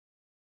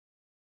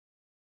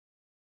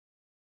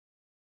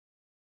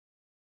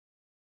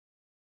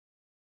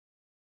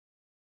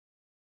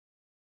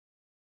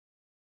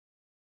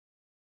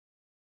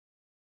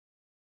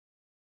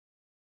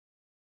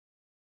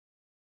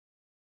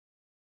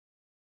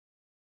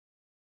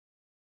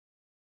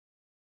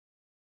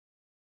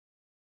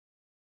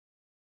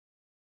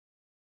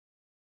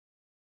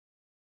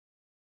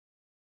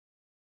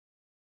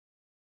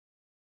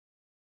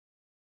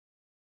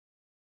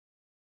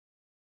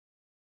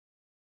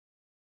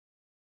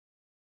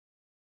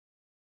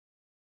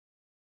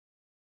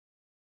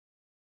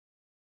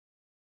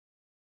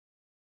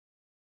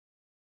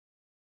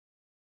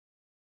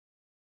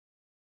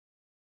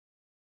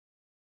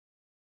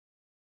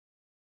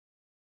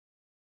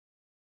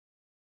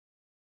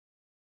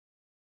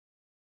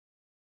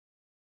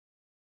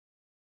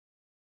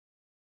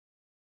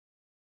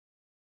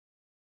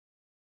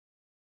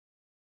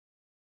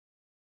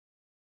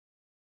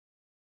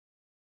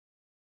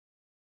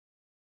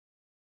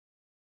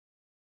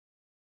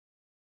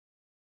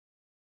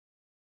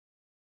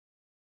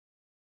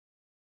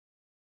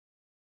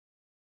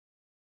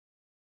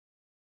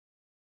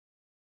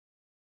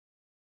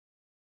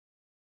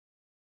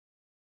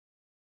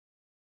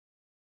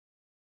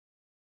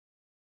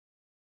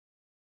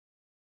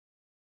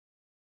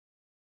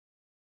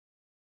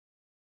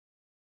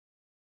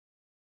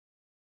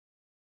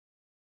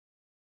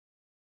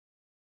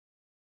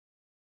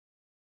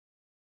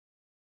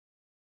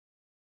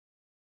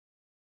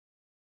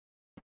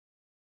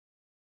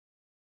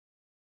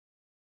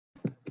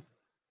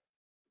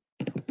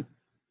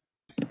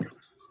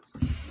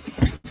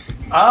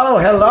Oh,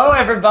 hello,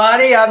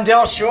 everybody. I'm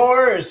Del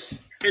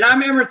Shores. And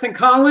I'm Emerson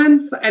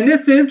Collins, and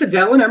this is the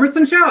Del and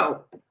Emerson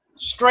Show.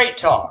 Straight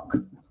talk.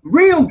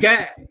 Real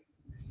gay.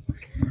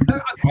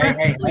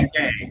 Hey.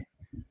 Gay.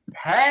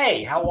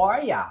 Hey, how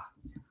are ya?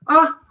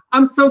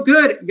 I'm so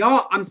good.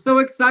 Y'all, I'm so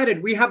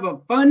excited. We have a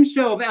fun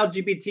show of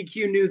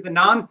LGBTQ news and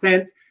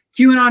nonsense.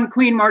 QAnon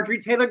Queen Marjorie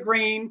Taylor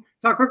Greene,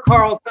 Tucker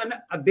Carlson,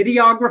 a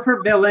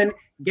videographer villain,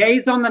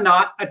 Gays on the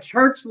Knot, a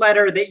church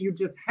letter that you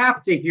just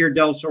have to hear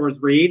Del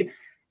Shores read.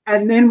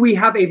 And then we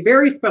have a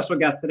very special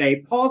guest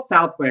today, Paul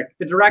Southwick,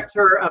 the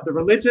director of the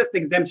Religious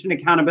Exemption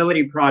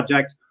Accountability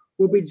Project,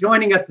 will be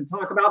joining us to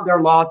talk about their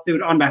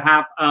lawsuit on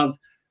behalf of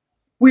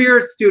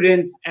queer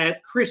students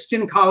at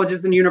Christian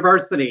colleges and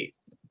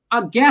universities.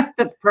 A guest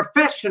that's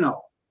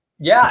professional.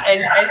 Yeah,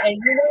 and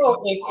you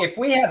know, if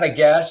we have a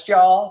guest,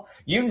 y'all,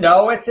 you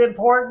know it's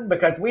important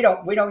because we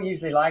don't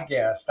usually like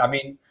guests. I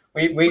mean,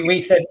 we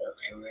said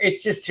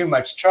it's just too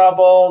much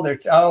trouble.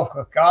 There's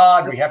oh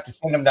God, we have to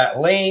send them that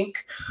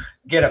link,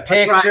 get a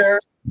picture.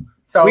 Right.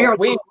 So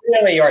we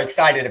really are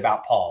excited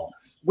about Paul.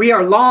 We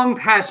are long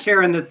past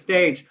sharing this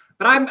stage,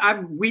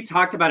 but we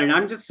talked about it. And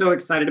I'm just so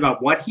excited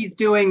about what he's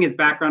doing. His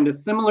background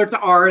is similar to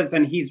ours,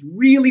 and he's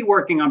really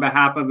working on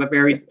behalf of a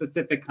very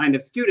specific kind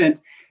of student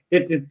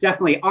that is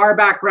definitely our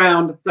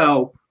background.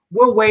 So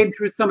we'll wade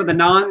through some of the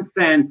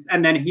nonsense,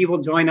 and then he will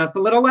join us a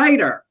little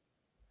later.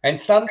 And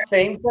some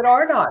things that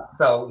are not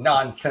so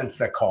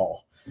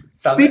nonsensical.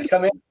 Some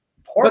important.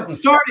 But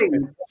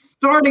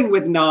starting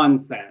with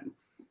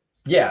nonsense.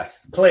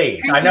 Yes,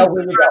 please. I know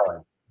where you're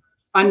going.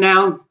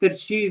 Announced that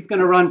she's going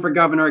to run for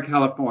governor of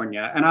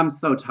California, and I'm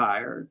so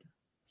tired.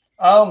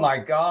 Oh my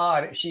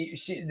God. She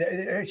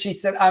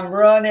said, I'm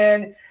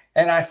running.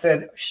 And I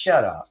said,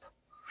 shut up.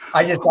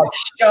 I just like,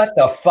 shut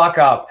the fuck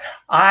up.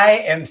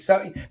 I am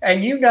so,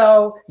 and you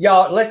know,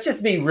 y'all, let's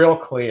just be real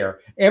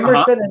clear.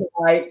 Emerson and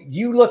I,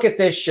 you look at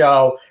this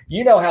show,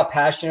 you know how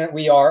passionate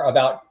we are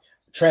about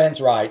trans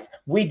rights.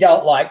 We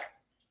don't like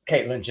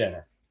Caitlyn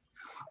Jenner.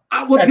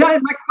 Well, my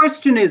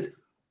question is,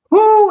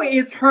 who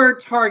is her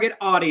target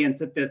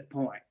audience at this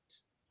point?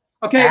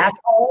 Okay.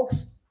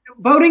 Assholes.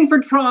 Voting for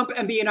Trump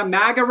and being a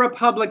MAGA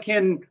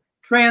Republican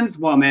trans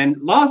woman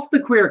lost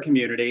the queer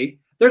community.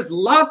 There's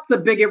lots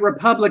of bigot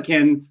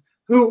Republicans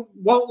who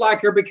won't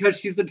like her because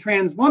she's a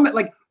trans woman.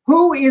 Like,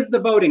 who is the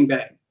voting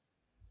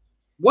base?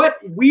 What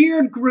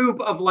weird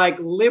group of like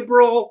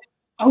liberal,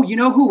 oh, you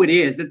know who it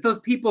is? It's those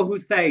people who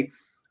say,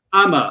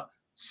 I'm a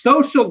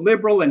social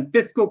liberal and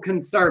fiscal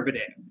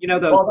conservative. You know,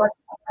 those. Well,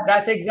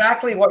 that's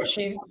exactly what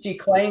she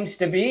claims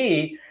to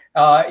be.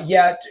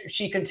 Yet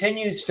she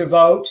continues to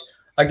vote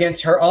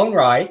against her own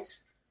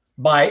rights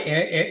by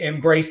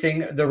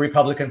embracing the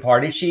Republican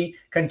Party. She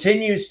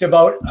continues to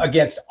vote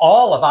against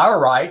all of our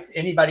rights.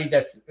 Anybody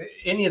that's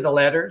any of the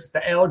letters, the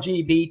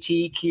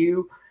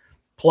LGBTQ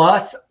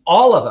plus,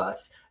 all of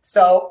us.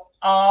 So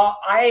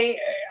I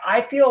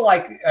feel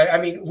like, I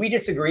mean, we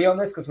disagree on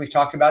this because we've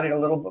talked about it a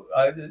little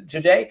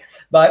today,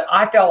 but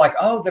I felt like,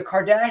 oh, the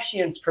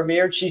Kardashians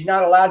premiered. She's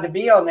not allowed to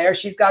be on there.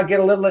 She's got to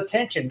get a little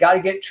attention, got to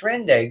get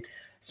trending.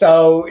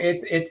 So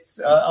it's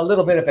a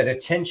little bit of an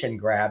attention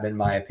grab, in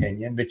my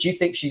opinion. But you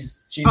think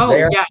she's there?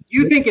 Oh yeah,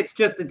 you think it's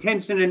just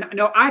attention, and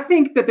no, I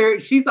think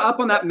that she's up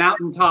on that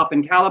mountaintop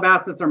in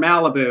Calabasas or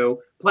Malibu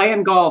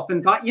playing golf,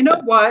 and thought, you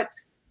know what?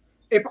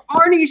 If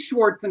Arnie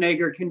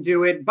Schwarzenegger can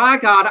do it, by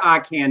God, I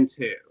can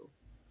too.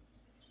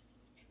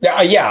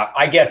 Yeah,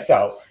 I guess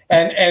so.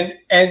 And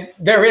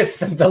there is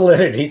some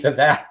validity to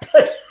that.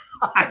 But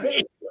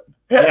I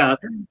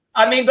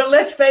mean, but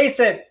let's face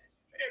it.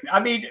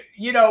 I mean,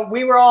 you know,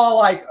 we were all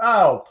like,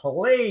 oh,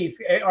 please.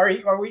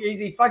 Is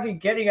he fucking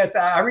kidding us?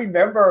 I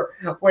remember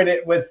when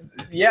it was,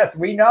 yes,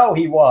 we know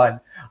he won.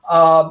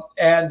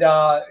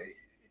 The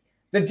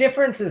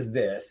difference is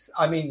this.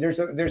 I mean, there's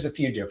a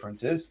few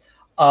differences.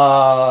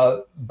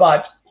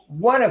 But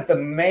one of the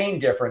main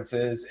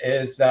differences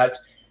is that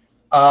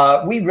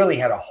we really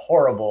had a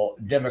horrible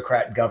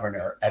Democrat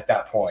governor at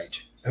that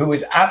point who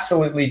was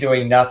absolutely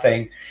doing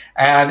nothing.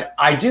 And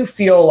I do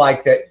feel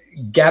like that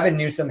Gavin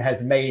Newsom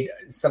has made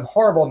some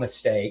horrible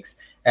mistakes,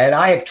 and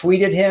I have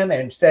tweeted him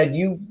and said,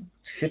 you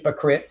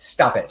hypocrite,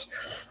 stop it.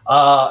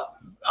 I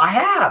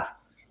have.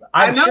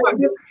 I'm sure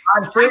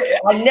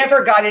I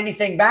never got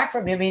anything back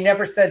from him. He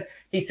never said,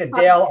 he said,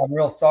 Dale, I'm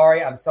real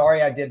sorry. I'm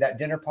sorry I did that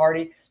dinner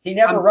party. He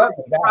never wrote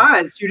it back.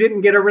 I'm surprised you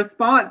didn't get a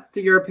response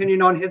to your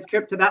opinion on his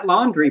trip to that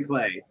laundry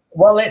place.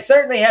 Well, it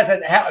certainly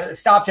hasn't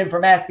stopped him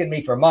from asking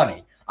me for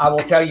money. I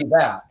will tell you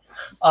that.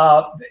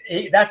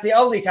 That's the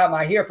only time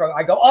I hear from him.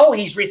 I go, oh,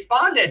 he's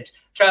responded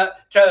to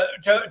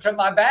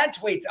my bad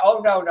tweets. Oh,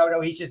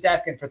 no. He's just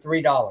asking for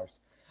 $3.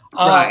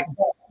 Right.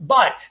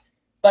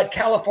 But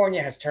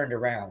California has turned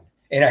around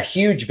in a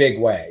huge, big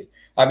way.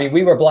 I mean,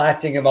 we were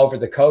blasting him over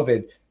the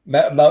COVID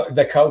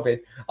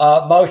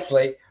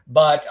mostly,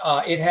 but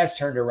it has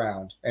turned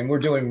around, and we're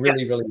doing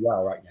really, really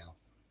well right now.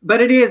 But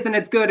it is, and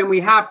it's good, and we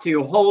have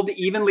to hold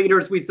even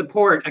leaders we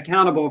support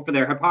accountable for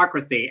their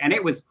hypocrisy. And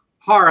it was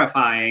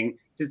horrifying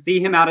to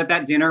see him out at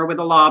that dinner with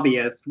a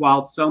lobbyist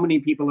while so many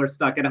people are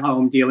stuck at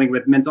home dealing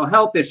with mental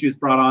health issues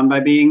brought on by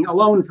being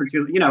alone for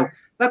too,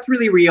 that's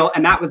really real.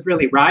 And that was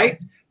really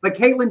right. But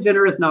Caitlyn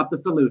Jenner is not the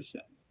solution.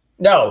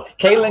 No,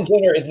 Caitlyn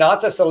Jenner is not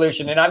the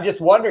solution. And I'm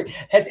just wondering,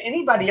 has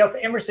anybody else,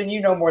 Emerson,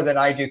 you know more than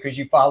I do because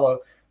you follow,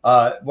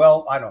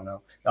 well, I don't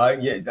know,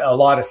 a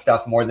lot of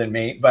stuff more than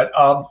me. But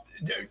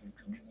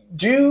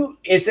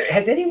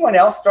has anyone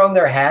else thrown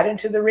their hat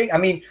into the ring? I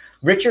mean,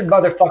 Richard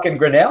motherfucking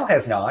Grinnell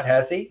has not,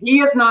 has he? He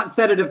has not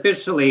said it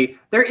officially.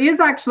 There is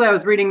actually, I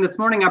was reading this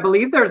morning, I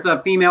believe there's a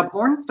female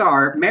porn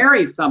star,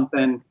 Mary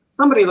something.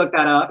 Somebody look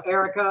that up,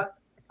 Erica.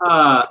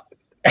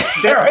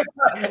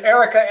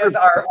 Erica is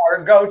our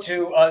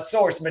go-to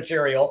source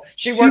material.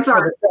 She works for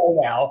the show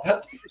now.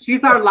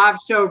 She's our live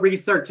show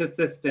research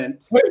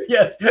assistant.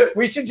 Yes,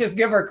 we should just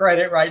give her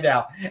credit right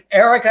now.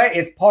 Erica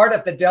is part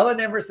of the Dylan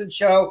Emerson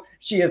show.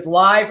 She is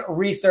live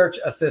research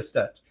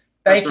assistant.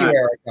 Thank you,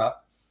 Erica.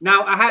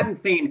 Now, I hadn't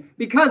seen,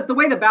 because the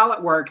way the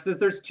ballot works is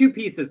there's two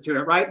pieces to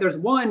it, right? There's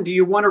one, do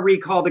you want to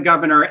recall the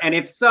governor? And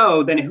if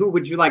so, then who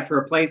would you like to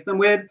replace them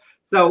with?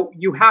 So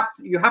you have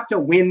to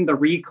win the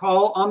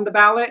recall on the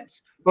ballot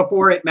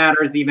before it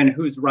matters even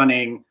who's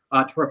running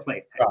to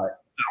replace him.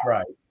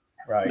 Right.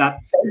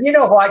 So, you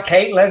know what,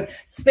 Caitlyn?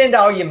 Spend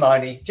all your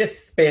money.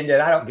 Just spend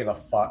it. I don't give a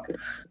fuck.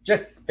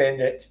 Just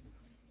spend it.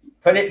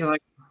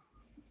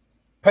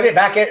 Put it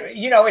back in,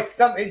 it's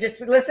something,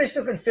 let's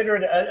just consider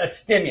it a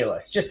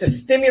stimulus, just a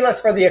stimulus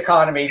for the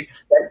economy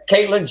that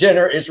Caitlyn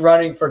Jenner is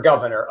running for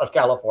governor of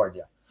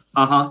California.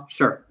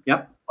 Sure.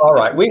 Yep. All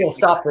right. We will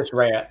stop this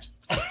rant.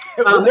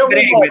 But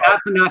anyway,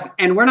 that's enough.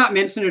 And we're not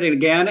mentioning it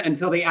again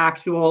until the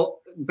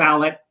actual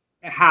ballot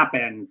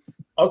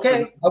happens.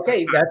 Okay.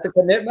 That's a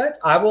commitment.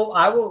 I'll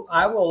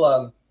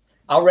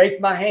raise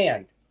my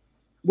hand.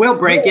 We'll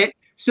break it.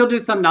 She'll do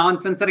some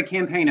nonsense at a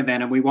campaign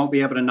event and we won't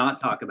be able to not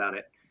talk about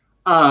it.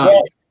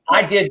 Well,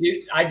 I did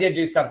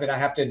do something I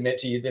have to admit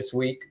to you this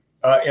week,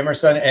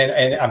 Emerson,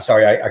 and I'm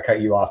sorry I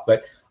cut you off,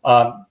 but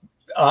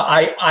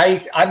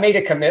I made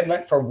a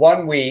commitment for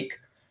 1 week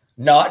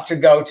not to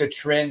go to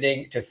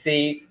trending to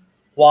see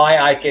why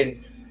I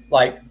can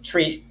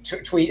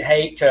tweet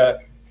hate to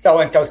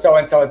so and so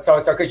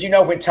because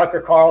when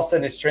Tucker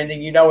Carlson is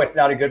trending, it's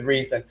not a good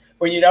reason.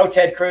 When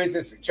Ted Cruz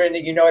is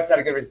trending, it's not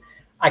a good reason.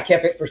 I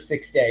kept it for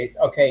 6 days,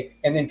 okay,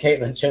 and then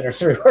Caitlyn Jenner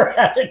threw her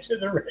hat into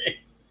the ring.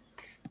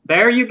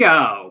 There you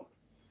go.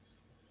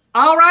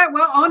 All right,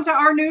 well, on to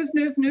our news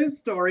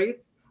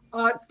stories.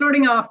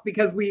 Starting off,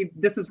 because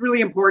this is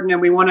really important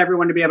and we want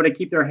everyone to be able to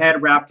keep their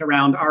head wrapped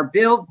around our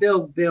bills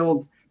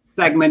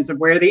segment of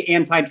where the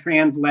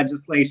anti-trans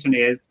legislation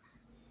is.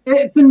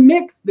 It's a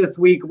mix this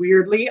week,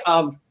 weirdly,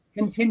 of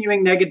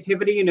continuing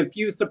negativity and a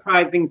few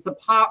surprising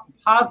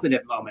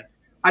positive moments.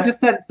 I just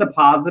said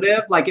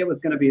suppositive, like it was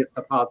going to be a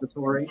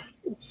suppository.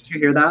 Did you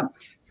hear that?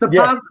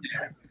 Suppositive.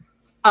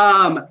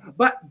 Yes.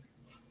 But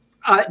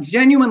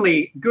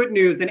genuinely good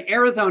news. In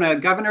Arizona,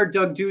 Governor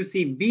Doug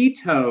Ducey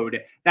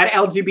vetoed that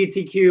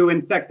LGBTQ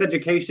and sex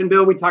education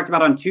bill we talked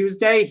about on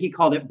Tuesday. He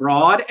called it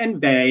broad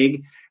and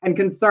vague and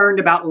concerned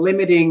about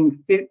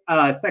limiting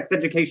sex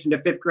education to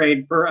 5th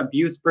grade for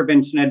abuse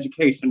prevention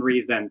education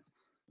reasons.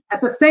 At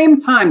the same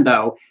time,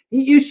 though,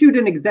 he issued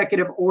an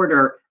executive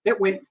order that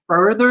went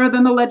further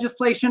than the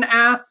legislation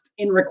asked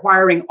in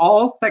requiring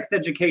all sex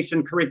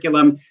education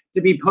curriculum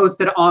to be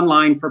posted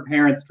online for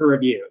parents to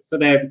review. So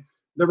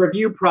the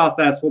review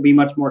process will be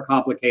much more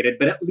complicated,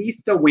 but at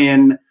least a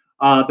win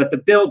that the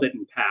bill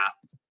didn't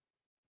pass.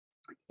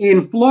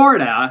 In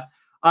Florida,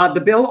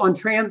 the bill on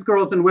trans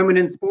girls and women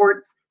in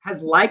sports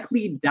has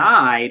likely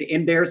died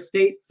in their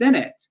state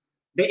Senate.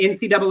 The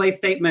NCAA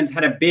statement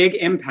had a big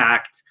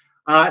impact.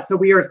 So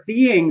we are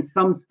seeing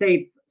some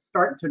states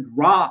start to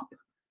drop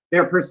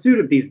their pursuit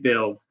of these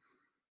bills.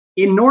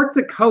 In North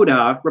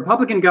Dakota,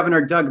 Republican Governor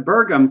Doug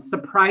Burgum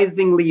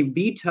surprisingly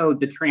vetoed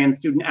the trans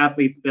student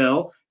athletes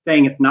bill,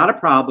 saying it's not a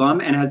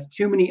problem and has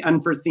too many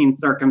unforeseen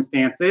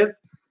circumstances.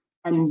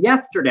 And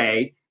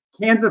yesterday,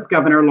 Kansas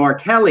Governor Laura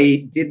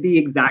Kelly did the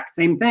exact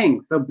same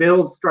thing. So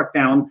bills struck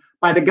down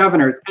by the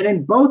governors. And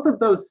in both of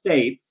those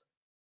states,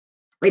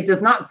 it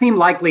does not seem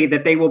likely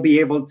that they will be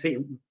able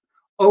to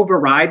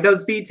override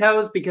those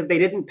vetoes because they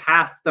didn't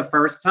pass the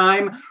first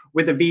time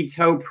with a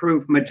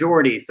veto-proof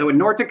majority. So in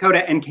North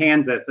Dakota and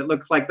Kansas, it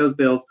looks like those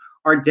bills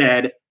are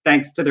dead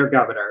thanks to their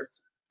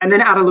governors. And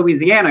then out of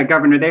Louisiana,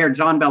 Governor there,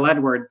 John Bel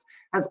Edwards,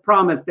 has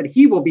promised that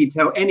he will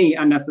veto any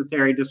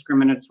unnecessary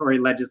discriminatory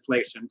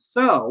legislation.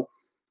 So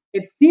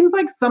it seems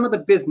like some of the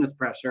business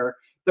pressure,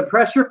 the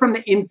pressure from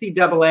the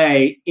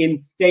NCAA in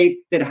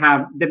states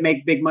that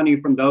make big money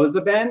from those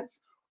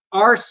events,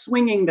 are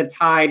swinging the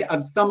tide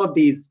of some of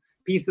these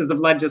pieces of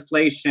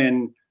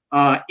legislation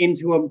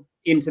into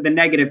the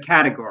negative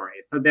category.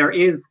 So there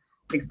is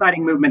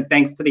exciting movement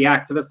thanks to the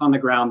activists on the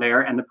ground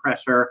there and the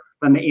pressure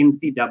from the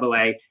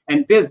NCAA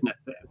and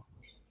businesses.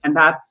 And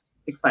that's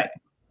exciting.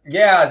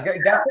 Yeah,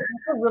 that's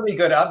a really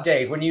good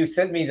update. When you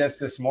sent me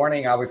this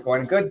morning, I was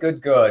going, good.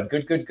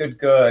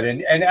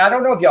 And I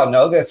don't know if y'all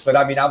know this, but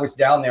I mean, I was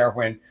down there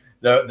when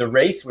the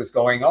race was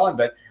going on.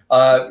 But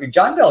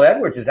John Bel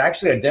Edwards is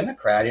actually a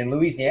Democrat in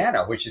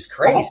Louisiana, which is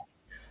crazy.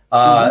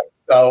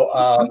 So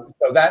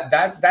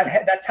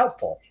that's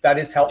helpful. That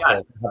is helpful,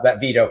 Yes. to have that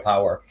veto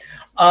power.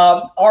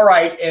 All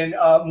right, and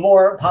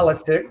more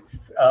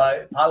politics.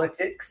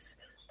 Politics.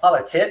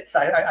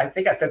 I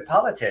think I said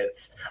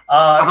politics.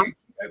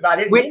 I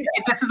didn't mean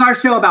that. This is our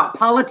show about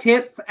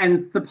politics and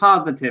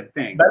suppositive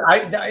things. But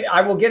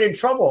I will get in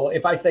trouble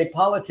if I say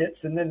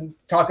politics and then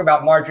talk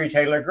about Marjorie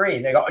Taylor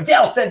Greene. They go,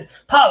 Dale said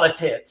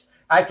politics.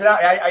 I said,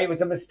 it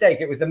was a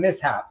mistake. It was a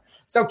mishap.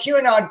 So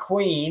QAnon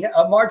Queen,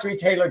 Marjorie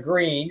Taylor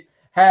Greene,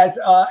 has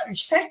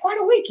she's had quite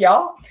a week,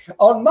 y'all.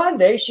 On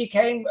Monday, she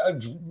came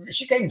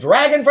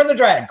dragging for the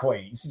drag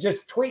queens,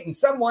 just tweeting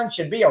someone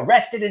should be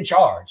arrested and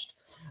charged.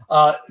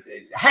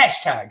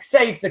 Hashtag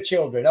save the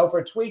children over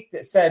a tweet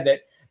that said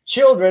that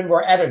children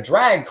were at a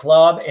drag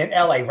club in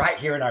LA, right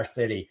here in our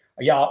city.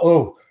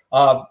 Y'all,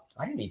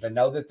 I didn't even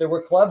know that there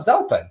were clubs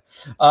open.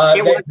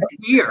 It wasn't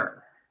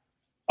here.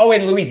 Oh,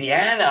 in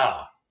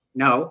Louisiana.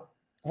 No.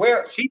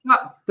 Where?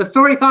 The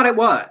story thought it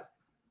was.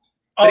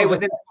 But it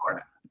was in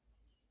Florida.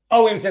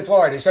 Oh, it was in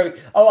Florida. So,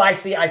 I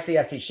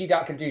see. She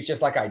got confused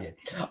just like I did.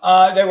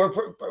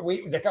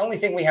 That's the only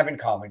thing we have in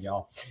common,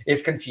 y'all,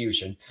 is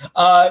confusion.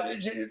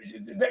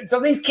 So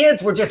these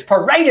kids were just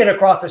paraded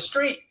across the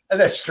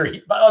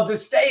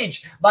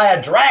stage by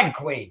a drag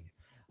queen,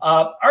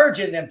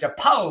 urging them to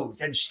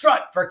pose and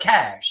strut for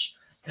cash.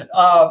 The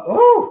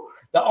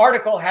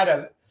article had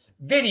a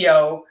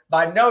video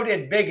by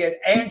noted bigot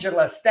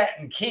Angela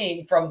Staten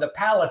King from the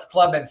Palace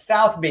Club in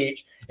South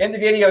Beach. In the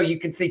video, you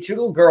can see two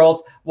little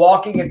girls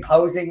walking and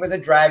posing with a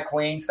drag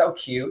queen, so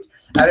cute,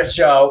 at a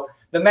show.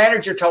 The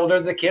manager told her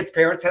the kids'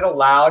 parents had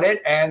allowed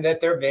it and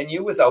that their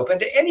venue was open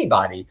to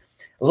anybody.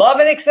 Love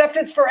and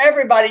acceptance for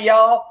everybody,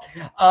 y'all.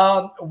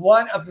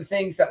 One of the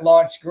things that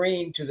launched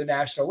Greene to the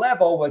national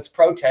level was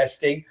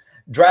protesting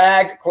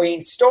drag queen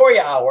story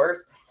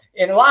hours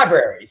in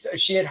libraries.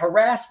 She had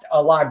harassed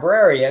a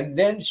librarian,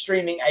 then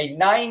streaming a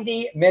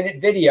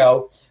 90-minute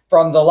video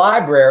from the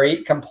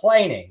library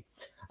complaining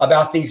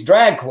about these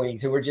drag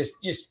queens who were just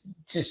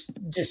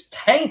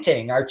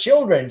tainting our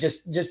children,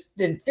 just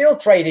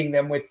infiltrating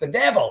them with the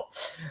devil.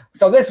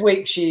 So this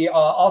week, she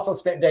also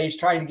spent days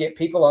trying to get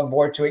people on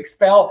board to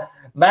expel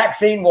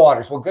Maxine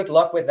Waters. Well, good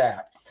luck with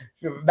that.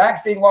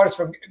 Maxine Waters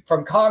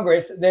from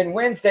Congress. Then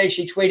Wednesday,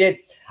 she tweeted,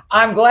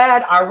 "I'm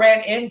glad I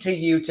ran into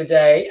you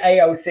today,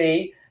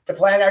 AOC, to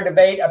plan our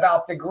debate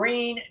about the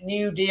Green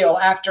New Deal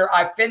after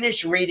I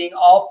finish reading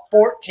all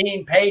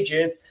 14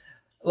 pages.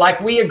 Like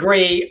we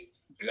agreed,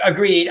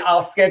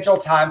 I'll schedule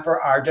time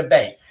for our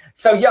debate."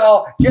 So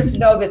y'all just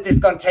know that this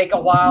is going to take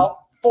a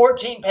while.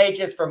 14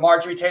 pages for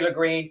Marjorie Taylor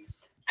Greene.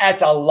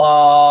 That's a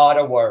lot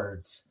of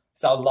words.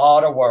 It's a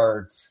lot of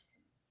words.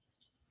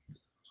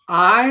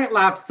 I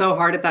laughed so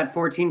hard at that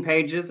 14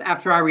 pages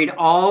after I read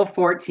all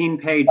 14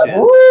 pages.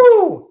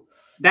 Woo!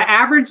 The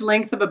average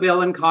length of a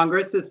bill in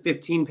Congress is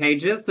 15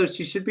 pages, so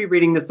she should be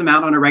reading this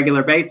amount on a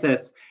regular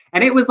basis.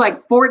 And it was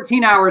like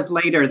 14 hours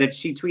later that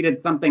she tweeted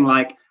something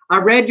like, "I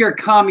read your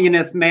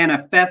communist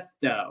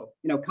manifesto."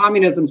 You know,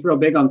 communism's real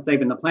big on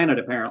saving the planet,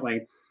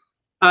 apparently.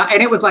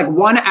 And it was like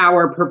 1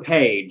 hour per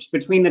page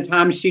between the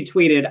time she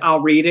tweeted,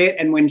 "I'll read it,"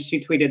 and when she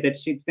tweeted that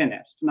she'd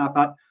finished. And I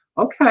thought,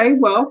 okay,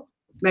 well,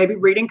 maybe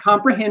reading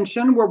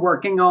comprehension, we're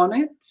working on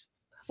it.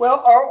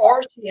 Well,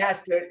 or she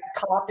has to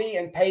copy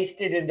and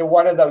paste it into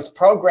one of those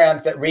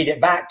programs that read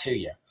it back to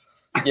you.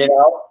 You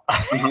know,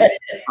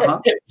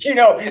 you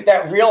know,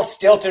 that real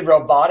stilted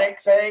robotic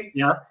thing.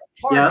 Yes.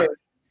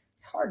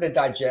 It's hard to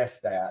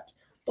digest that.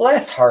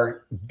 Bless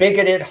her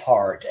bigoted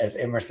heart, as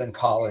Emerson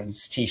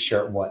Collins'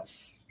 T-shirt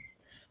once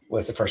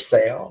was for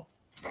sale.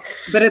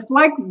 But it's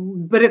like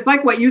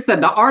what you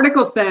said. The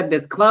article said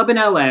this club in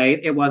LA.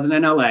 It wasn't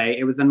in LA.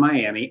 It was in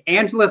Miami.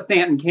 Angela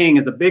Stanton King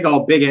is a big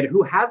old bigot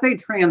who has a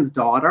trans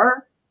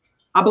daughter.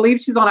 I believe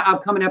she's on an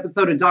upcoming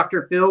episode of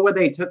Dr. Phil where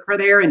they took her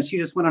there and she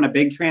just went on a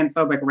big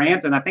transphobic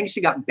rant. And I think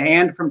she got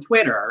banned from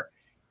Twitter.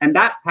 And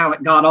that's how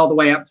it got all the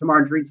way up to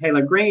Marjorie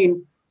Taylor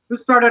Greene, who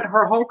started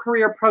her whole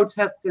career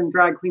protesting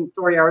drag queen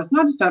story hours. And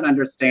I just don't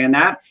understand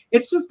that.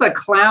 It's just a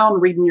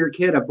clown reading your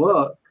kid a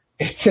book.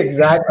 It's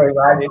exactly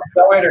right. It's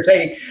so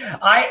entertaining.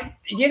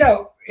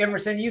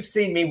 Emerson, you've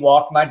seen me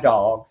walk my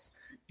dogs.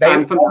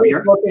 They're always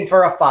looking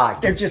for a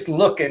fight. They're just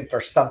looking for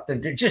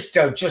something.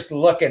 Just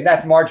looking.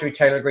 That's Marjorie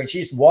Taylor Greene.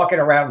 She's walking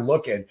around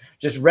looking,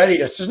 just ready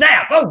to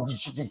snap. Oh,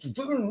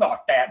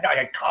 not that. Not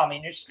a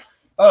communist.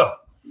 Oh.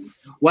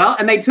 Well,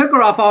 and they took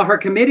her off all her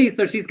committees,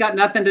 so she's got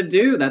nothing to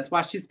do. That's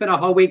why she spent a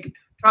whole week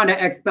trying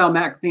to expel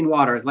Maxine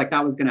Waters, like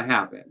that was going to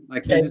happen.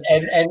 Like,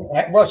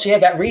 well, she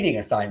had that reading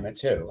assignment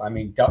too. I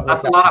mean,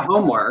 that's a lot of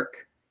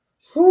homework.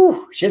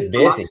 Whew, she's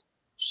busy.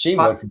 She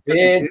was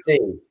busy.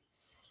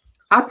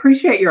 I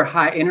appreciate your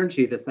high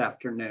energy this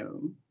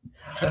afternoon.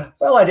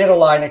 Well, I did a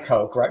line of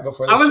coke right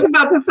before the show. I was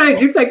about to say,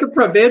 did you take a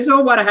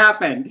Provigil? What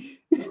happened?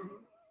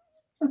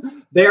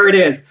 There it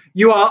is.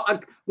 You all,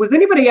 Was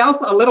anybody else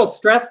a little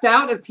stressed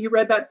out as he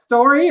read that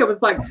story? It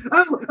was like, and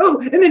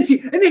then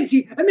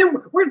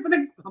where's the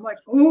next? I'm like,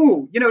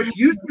 oh, it's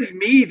usually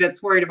me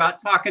that's worried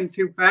about talking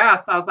too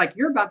fast. I was like,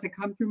 you're about to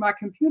come through my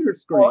computer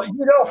screen. Well, you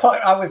know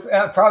what? I was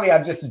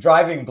I'm just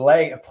driving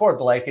Blake. Poor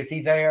Blake. Is he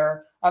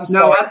there? I'm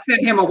sorry. No, I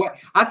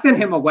sent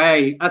him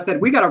away. I said,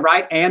 we got to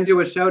write and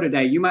do a show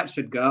today. You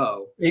should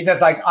go. He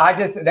says, like,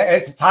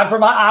 it's time for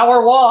my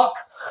hour walk.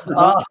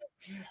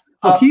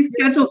 He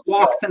schedules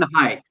walks and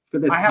hikes for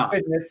this. I have to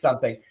admit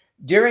something.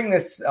 During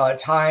this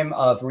time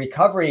of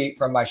recovery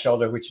from my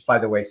shoulder, which, by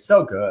the way,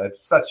 so good,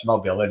 such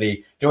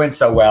mobility, doing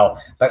so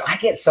well, but I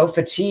get so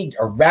fatigued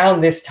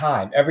around this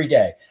time every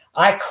day.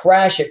 I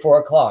crash at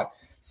 4:00.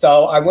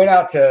 So I went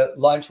out to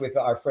lunch with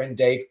our friend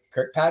Dave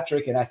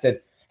Kirkpatrick, and I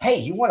said, hey,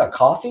 you want a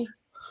coffee?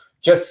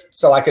 Just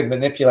so I could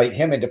manipulate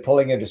him into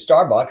pulling into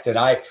Starbucks. And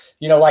I,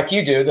 like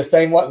you do, the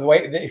same way.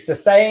 It's the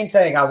same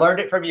thing. I learned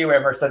it from you,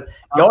 Emerson.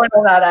 Go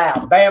into that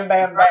app, bam,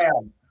 bam,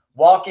 bam.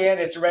 Walk in,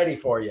 it's ready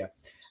for you.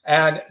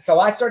 And so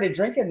I started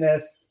drinking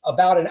this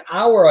about an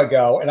hour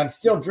ago, and I'm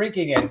still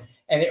drinking it,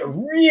 and it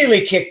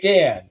really kicked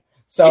in.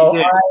 So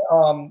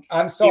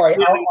I'm sorry.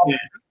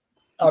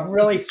 I'm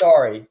really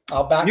sorry.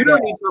 I'll back down. You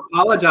don't need to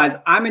apologize.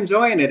 I'm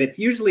enjoying it. It's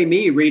usually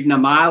me reading a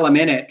mile a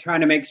minute, trying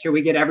to make sure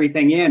we get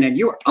everything in, and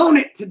you own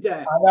it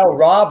today. I know.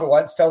 Rob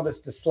once told us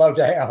to slow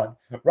down.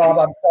 Rob,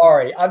 I'm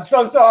sorry. I'm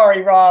so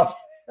sorry, Rob.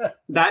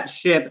 That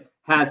ship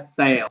has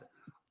sailed.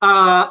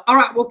 All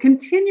right. Well,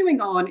 continuing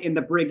on in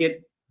the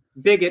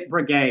bigot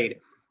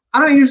brigade. I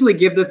don't usually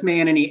give this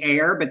man any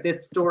air, but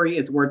this story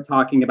is worth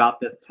talking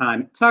about this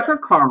time. Tucker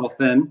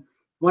Carlson,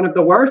 one of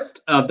the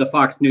worst of the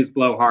Fox News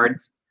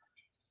blowhards,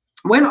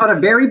 went on a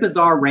very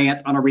bizarre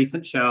rant on a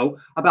recent show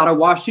about a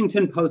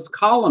Washington Post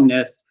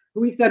columnist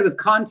who he said was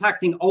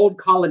contacting old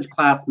college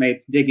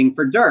classmates digging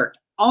for dirt.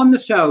 On the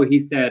show, he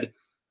said,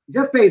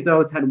 Jeff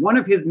Bezos had one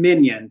of his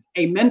minions,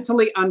 a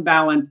mentally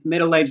unbalanced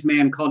middle-aged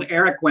man called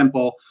Eric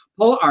Wemple,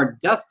 pull our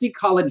dusty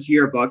college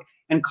yearbook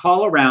and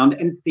call around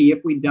and see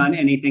if we'd done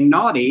anything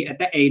naughty at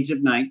the age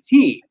of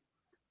 19.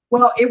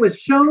 Well, it was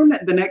shown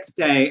the next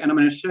day, and I'm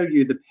going to show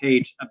you the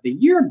page of the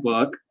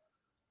yearbook.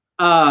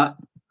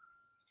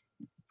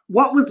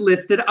 What was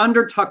listed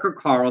under Tucker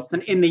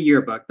Carlson in the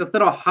yearbook, this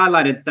little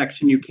highlighted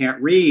section you can't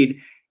read,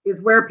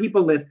 is where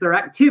people list their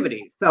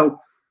activities. So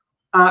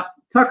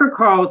Tucker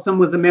Carlson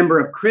was a member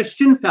of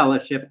Christian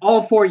Fellowship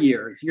all 4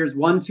 years, years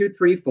 1, 2,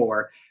 3,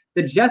 4,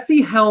 the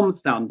Jesse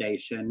Helms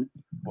Foundation,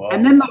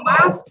 and then the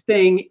last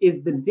thing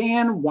is the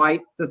Dan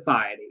White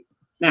Society.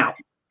 Now,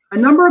 a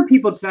number of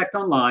people checked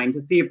online to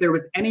see if there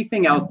was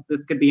anything else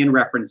this could be in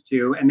reference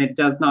to, and it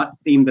does not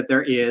seem that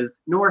there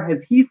is, nor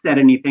has he said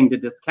anything to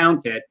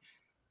discount it.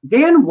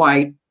 Dan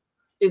White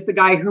is the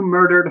guy who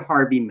murdered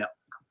Harvey Milk.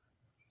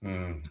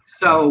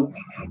 So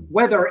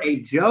whether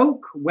a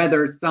joke,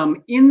 whether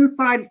some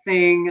inside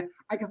thing,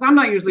 because I'm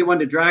not usually one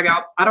to drag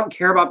out, I don't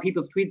care about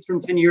people's tweets from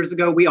 10 years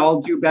ago. We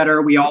all do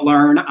better. We all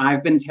learn.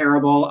 I've been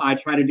terrible. I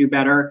try to do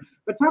better.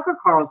 But Tucker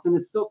Carlson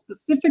is still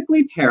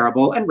specifically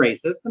terrible and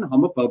racist and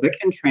homophobic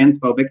and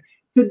transphobic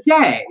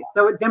today.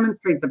 So it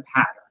demonstrates a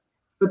pattern.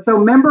 But so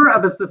member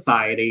of a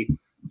society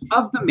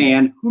of the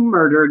man who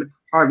murdered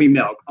Harvey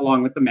Milk,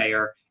 along with the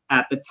mayor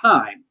at the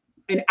time.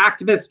 And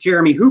activist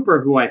Jeremy Hooper,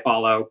 who I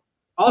follow,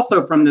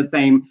 also from the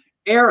same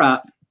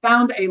era,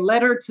 found a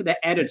letter to the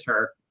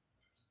editor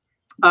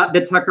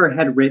that Tucker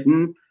had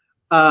written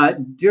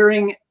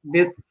during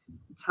this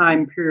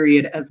time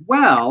period as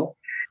well,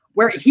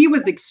 where he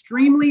was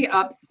extremely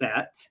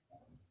upset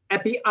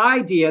at the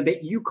idea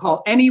that you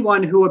call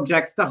anyone who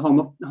objects to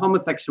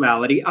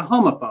homosexuality a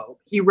homophobe.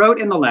 He wrote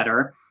in the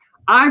letter,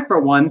 I, for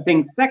one,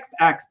 think sex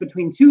acts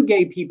between two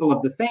people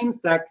of the same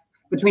sex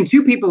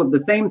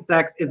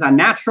is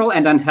unnatural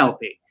and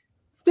unhealthy.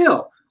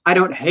 Still, I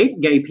don't hate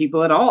gay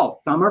people at all.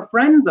 Some are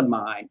friends of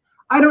mine.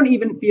 I don't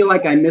even feel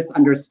like I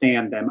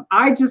misunderstand them.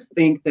 I just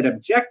think that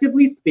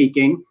objectively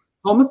speaking,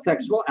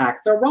 homosexual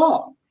acts are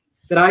wrong.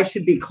 That I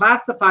should be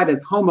classified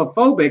as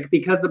homophobic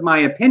because of my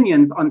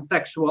opinions on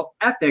sexual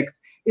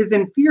ethics is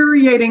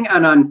infuriating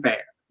and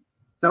unfair.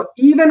 So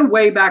even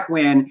way back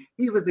when,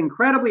 he was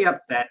incredibly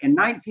upset in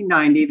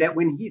 1990 that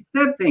when he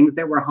said things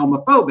that were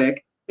homophobic,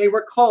 they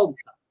were called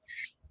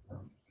such.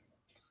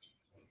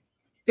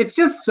 It's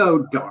just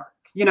so dark.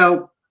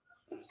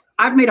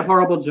 I've made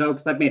horrible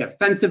jokes. I've made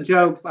offensive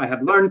jokes. I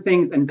have learned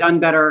things and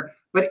done better.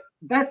 But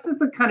that's just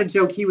the kind of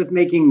joke he was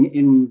making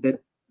in the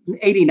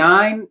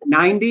 89,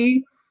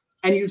 90.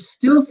 And you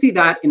still see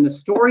that in the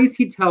stories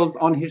he tells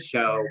on his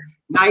show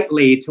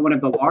nightly to one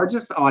of the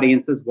largest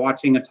audiences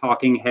watching a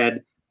talking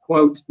head,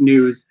 quote,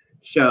 news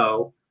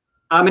show.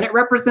 And it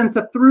represents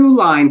a through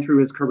line through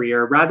his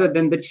career rather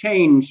than the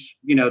change,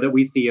 that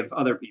we see of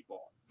other people.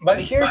 But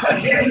here's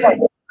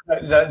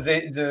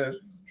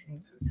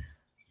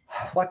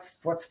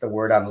what's the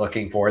word I'm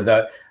looking for?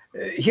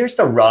 Here's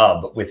the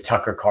rub with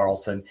Tucker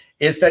Carlson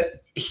is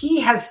that he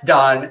has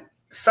done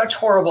such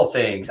horrible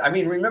things. I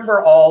mean,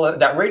 remember all of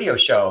that radio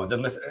show, the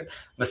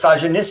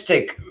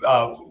misogynistic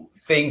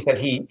things that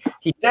he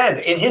said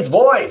in his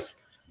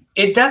voice.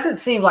 it doesn't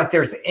seem like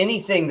there's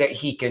anything that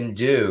he can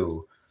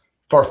do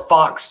for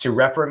Fox to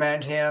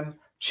reprimand him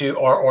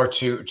or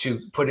to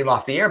put him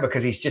off the air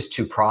because he's just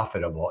too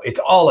profitable. It's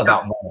all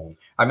about money.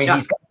 I mean,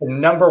 he's got the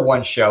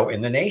 #1 show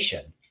in the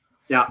nation.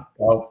 Yeah.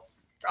 So,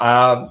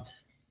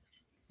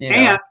 you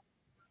know.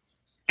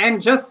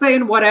 And just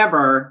saying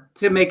whatever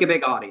to make a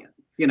big audience,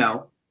 you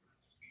know.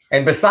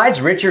 And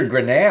besides Richard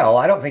Grinnell,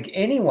 I don't think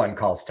anyone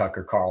calls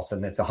Tucker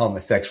Carlson that's a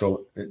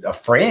homosexual a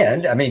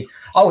friend. I mean,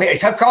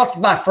 Tucker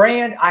Carlson's my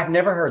friend. I've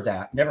never heard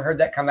that. Never heard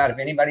that come out of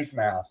anybody's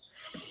mouth.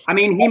 I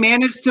mean, he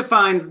managed to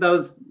find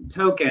those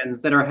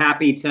tokens that are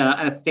happy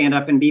to stand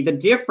up and be the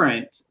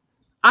different.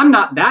 I'm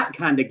not that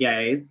kind of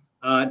gays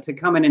to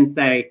come in and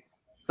say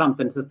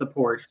something to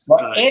support.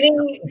 Well,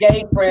 any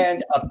gay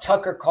friend of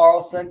Tucker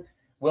Carlson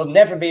will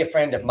never be a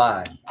friend of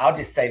mine. I'll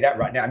just say that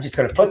right now. I'm just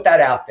going to put that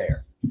out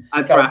there.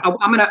 That's right.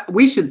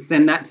 We should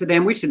send that to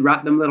them. We should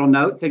write them little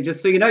notes. Say,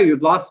 just so you know,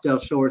 you've lost Del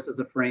Shores as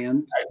a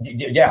friend.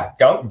 Yeah.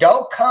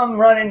 Don't come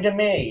running to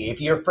me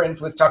if you're friends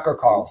with Tucker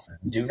Carlson.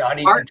 Do not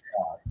even try.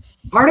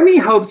 Part of me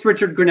hopes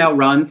Richard Grinnell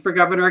runs for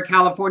governor of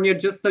California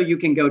just so you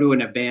can go to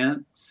an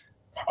event.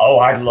 Oh,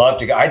 I'd love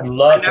to go. I'd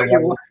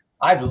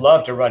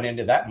love to run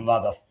into that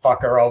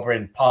motherfucker over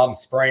in Palm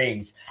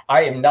Springs.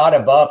 I am not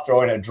above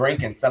throwing a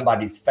drink in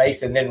somebody's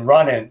face and then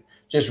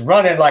just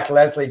running like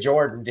Leslie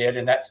Jordan did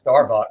in that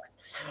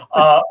Starbucks.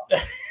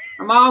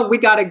 Come on, we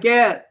gotta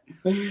get.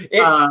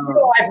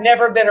 I've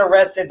never been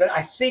arrested, but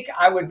I think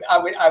I would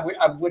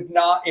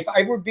not. If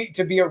I were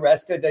to be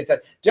arrested, they said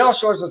Del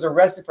Shores was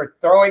arrested for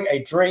throwing a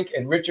drink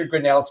in Richard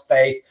Grinnell's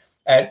face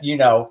at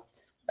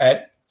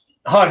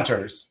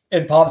Hunter's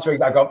in Palm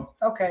Springs. I go,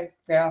 okay,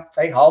 yeah,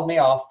 they hauled me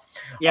off.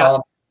 Yeah,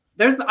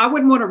 I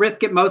wouldn't want to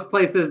risk it most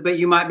places, but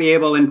you might be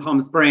able in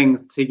Palm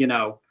Springs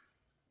to,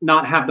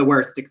 not have the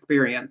worst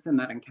experience in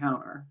that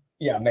encounter.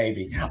 Yeah,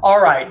 maybe.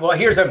 All right. Well,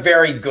 here's a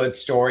very good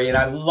story, and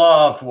I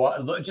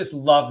just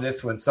love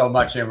this one so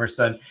much,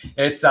 Emerson.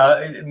 It's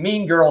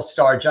Mean Girls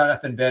star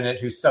Jonathan Bennett,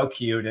 who's so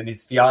cute, and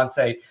his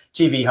fiance,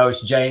 TV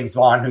host James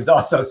Wan, who's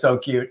also so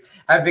cute,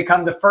 have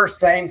become the first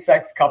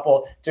same-sex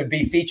couple to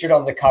be featured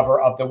on the cover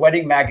of the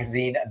wedding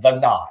magazine, The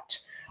Knot.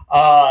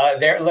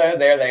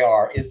 There they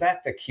are. Is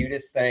that the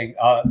cutest thing?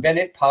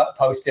 Bennett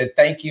posted,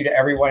 "Thank you to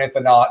everyone at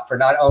The Knot for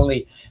not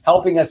only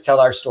helping us tell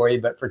our story,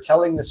 but for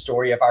telling the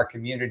story of our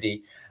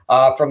community.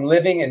 From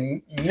living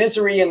in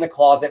misery in the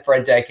closet for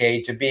a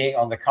decade to being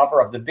on the cover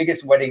of the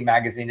biggest wedding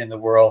magazine in the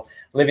world,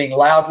 living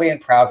loudly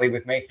and proudly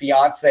with my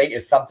fiance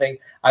is something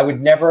I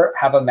would never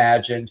have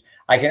imagined.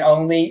 I can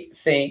only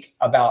think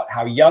about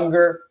how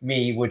younger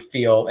me would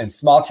feel in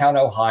small town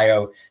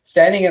Ohio,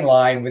 standing in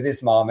line with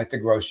his mom at the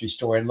grocery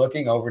store and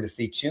looking over to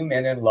see two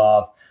men in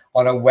love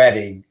on a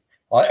wedding,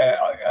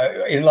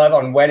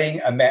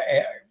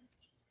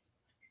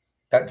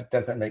 that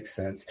doesn't make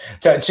sense.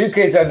 Two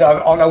kids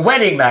on a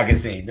wedding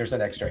magazine. There's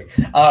an extra.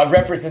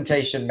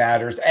 Representation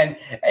matters. And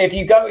if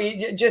you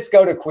just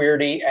go to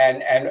Queerty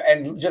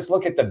and just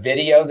look at the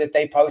video that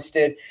they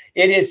posted.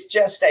 It's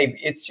just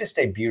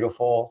a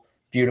beautiful,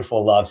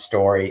 beautiful love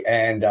story.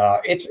 And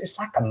it's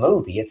like a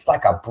movie. It's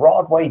like a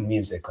Broadway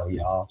musical,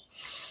 y'all.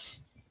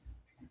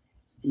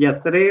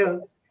 Yes, it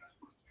is.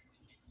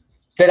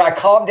 Did I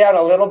calm down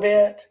a little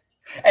bit?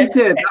 You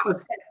did. That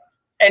was.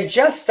 And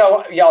just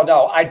so y'all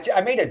know,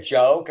 I made a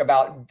joke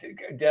about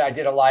I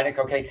did a line of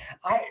cocaine.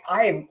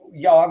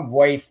 I'm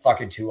way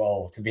fucking too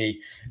old to be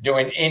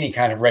doing any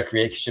kind of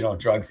recreational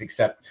drugs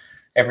except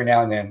every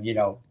now and then,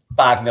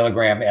 5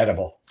 milligram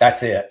edible.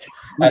 That's it.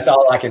 That's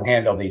all I can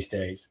handle these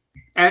days.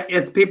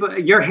 As people,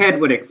 your head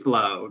would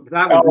explode.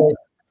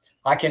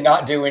 I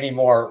cannot do any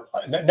more.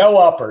 No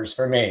uppers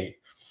for me.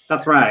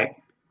 That's right.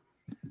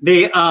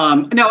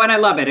 And I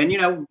love it.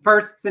 And,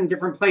 firsts in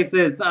different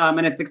places,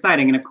 and it's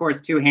exciting. And of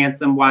course, two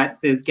handsome, white,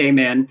 cis, gay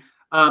men.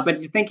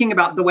 But you're thinking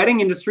about the wedding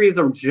industry is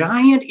a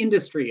giant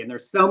industry, and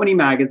there's so many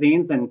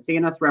magazines, and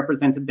seeing us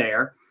represented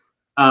there,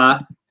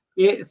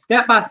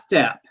 step by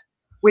step,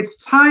 which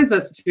ties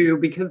us to,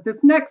 because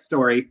this next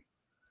story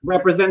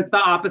represents the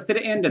opposite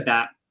end of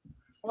that.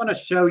 I want to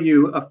show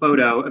you a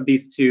photo of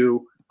these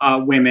two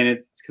women.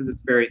 It's because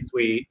it's very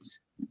sweet.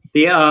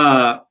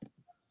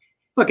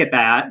 Look at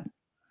that.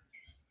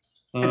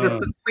 It's just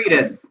the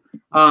sweetest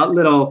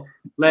little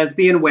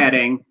lesbian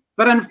wedding.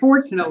 But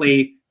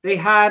unfortunately, they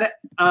had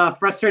a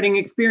frustrating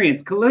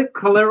experience.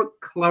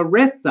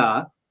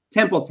 Clarissa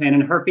Templeton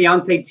and her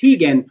fiance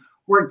Tegan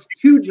worked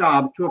 2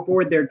 jobs to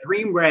afford their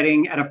dream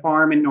wedding at a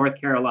farm in North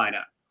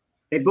Carolina.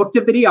 They booked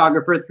a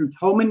videographer through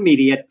Tolman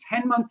Media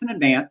 10 months in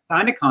advance,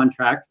 signed a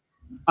contract.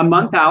 A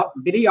month out,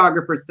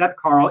 videographer Seth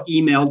Carl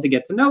emailed to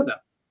get to know them.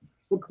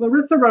 Well,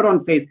 Clarissa wrote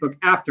on Facebook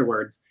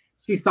afterwards,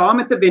 she saw him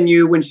at the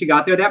venue when she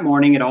got there that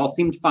morning. It all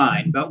seemed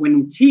fine. But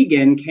when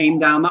Tegan came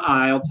down the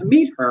aisle to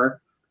meet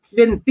her, she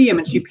didn't see him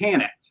and she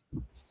panicked.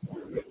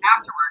 Afterwards, the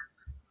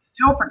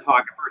still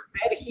photographer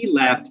said he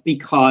left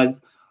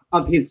because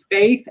of his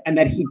faith and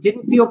that he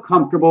didn't feel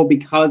comfortable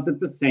because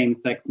it's a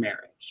same-sex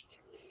marriage.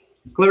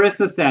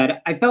 Clarissa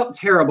said, I felt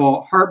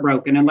terrible,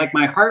 heartbroken, and like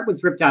my heart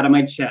was ripped out of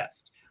my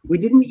chest. We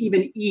didn't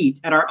even eat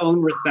at our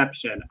own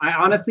reception. I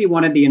honestly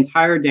wanted the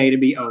entire day to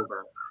be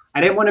over.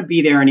 I didn't want to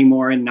be there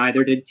anymore, and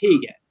neither did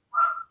Tegan.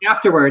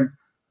 Afterwards,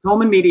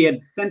 Tolman Media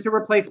sent a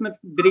replacement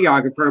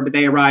videographer, but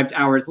they arrived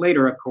hours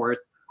later, of course,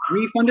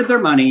 refunded their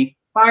money,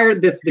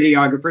 fired this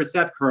videographer,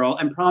 Seth Curl,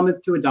 and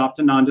promised to adopt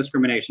a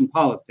non-discrimination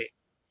policy.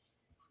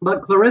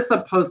 But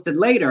Clarissa posted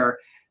later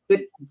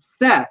that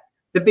Seth,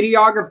 the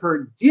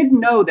videographer, did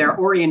know their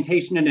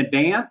orientation in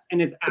advance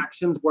and his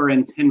actions were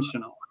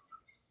intentional.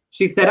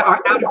 She said, our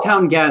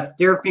out-of-town guests,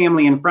 dear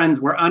family and friends,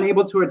 were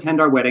unable to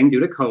attend our wedding due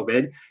to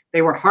COVID.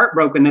 They were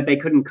heartbroken that they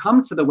couldn't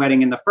come to the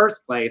wedding in the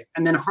first place,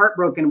 and then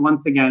heartbroken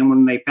once again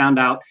when they found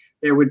out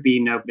there would be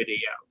no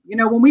video. You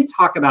know, when we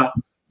talk about,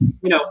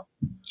 you know,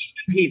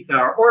 eating pizza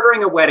or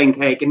ordering a wedding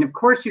cake, and of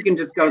course you can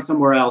just go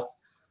somewhere else,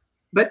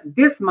 but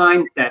this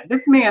mindset,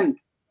 this man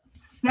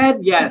said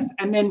yes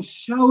and then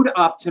showed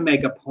up to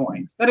make a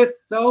point. That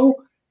is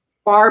so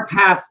far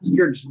past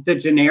the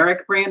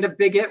generic brand of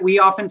bigot we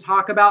often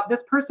talk about.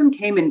 This person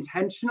came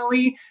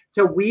intentionally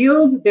to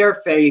wield their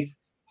faith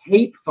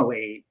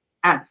hatefully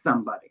at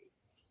somebody,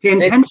 to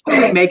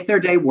intentionally make their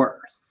day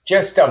worse.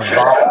 Just a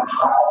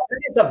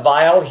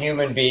vile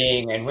human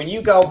being. And when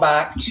you go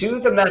back to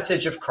the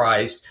message of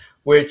Christ,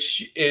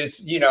 which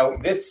is, you know,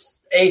 this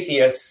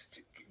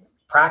atheist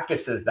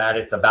practices that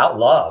it's about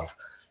love.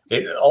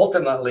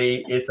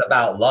 Ultimately, it's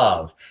about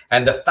love.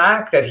 And the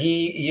fact that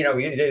he, you know,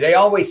 they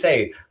always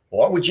say,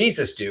 what would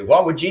Jesus do?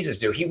 What would Jesus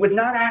do? He would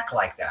not act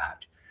like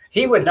that.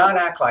 He would not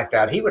act like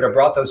that. He would have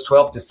brought those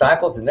 12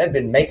 disciples and they'd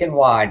been making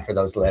wine for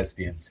those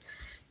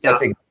lesbians. Yeah.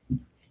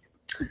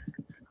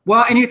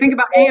 Well, and you think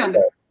about, and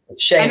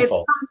it's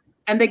shameful.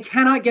 And they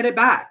cannot get it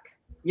back.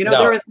 You know,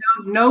 there is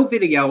now no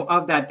video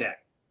of that day.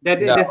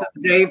 This is a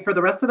day for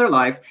the rest of their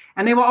life.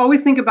 And they will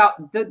always think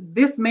about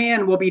this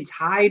man will be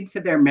tied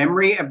to their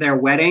memory of their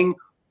wedding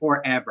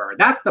forever.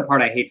 That's the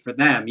part I hate for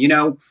them. You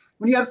know,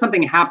 when you have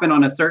something happen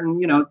on a certain,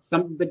 you know,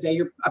 the day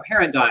a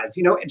parent dies,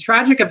 you know,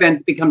 tragic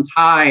events become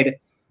tied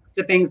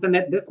to things, and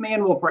that this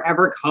man will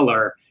forever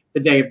color the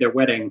day of their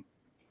wedding.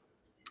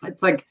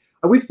 It's like,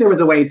 I wish there was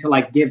a way to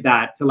like give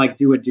that, to like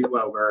do a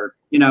do-over,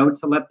 you know,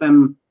 to let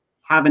them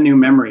have a new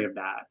memory of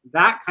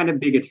that kind of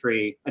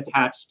bigotry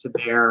attached to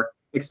their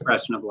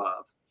expression of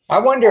love. I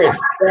wonder if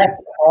Seth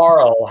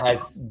Carl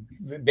has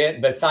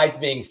been, besides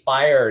being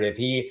fired, if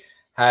he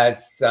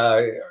has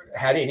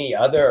had any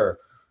other,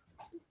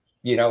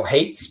 you know,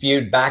 hate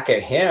spewed back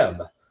at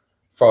him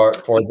for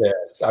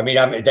this. I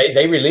mean,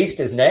 they released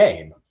his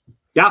name.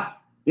 Yeah,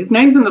 his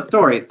name's in the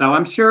story, so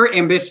I'm sure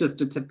ambitious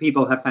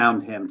people have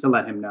found him to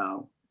let him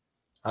know.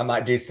 I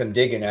might do some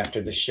digging after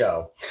the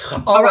show.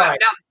 All right.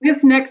 Now,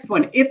 this next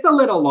one, it's a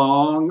little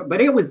long, but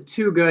it was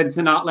too good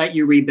to not let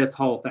you read this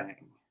whole thing.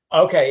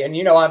 Okay, and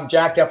you know I'm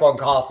jacked up on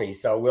coffee,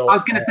 so I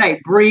was going to say,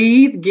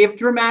 breathe, give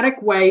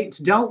dramatic weight,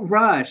 don't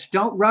rush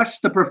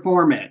the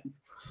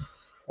performance.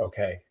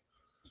 Okay,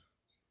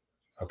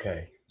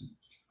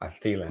 I'm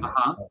feeling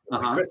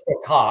it.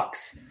 Crystal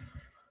Cox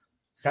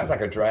sounds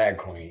like a drag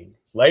queen.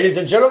 Ladies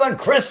and gentlemen,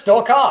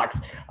 Crystal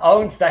Cox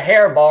owns the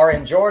Hair Bar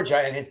in Georgia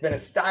and has been a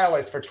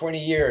stylist for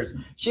 20 years.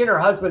 She and her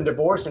husband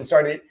divorced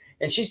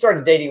and she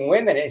started dating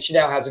women, and she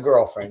now has a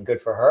girlfriend.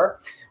 Good for her.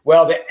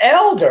 Well, the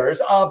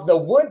elders of the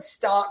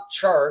Woodstock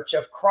Church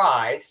of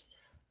Christ,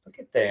 look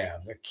at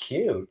them, they're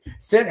cute,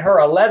 sent her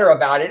a letter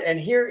about it, and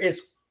here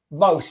is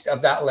most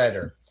of that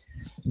letter.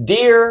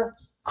 Dear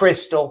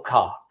Crystal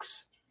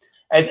Cox,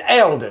 as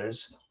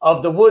elders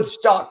of the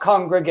Woodstock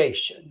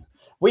congregation,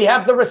 we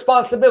have the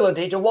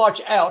responsibility to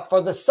watch out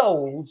for the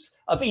souls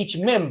of each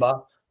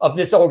member of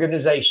this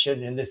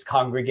organization and this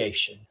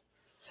congregation.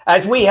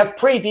 As we have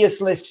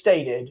previously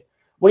stated,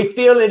 we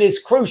feel it is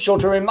crucial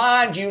to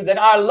remind you that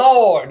our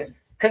Lord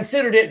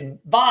considered it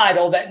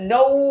vital that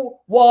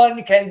no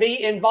one can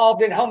be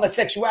involved in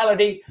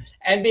homosexuality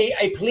and be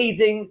in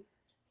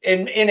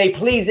a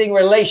pleasing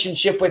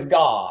relationship with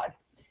God.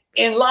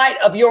 In light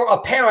of your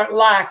apparent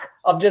lack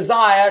of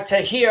desire to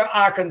hear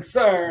our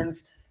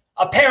concerns,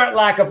 apparent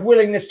lack of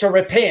willingness to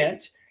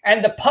repent,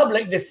 and the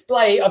public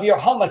display of your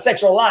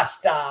homosexual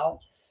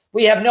lifestyle,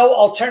 we have no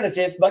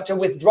alternative but to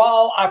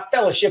withdraw our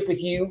fellowship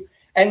with you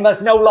and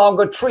must no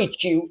longer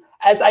treat you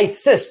as a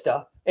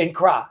sister in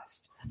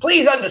Christ.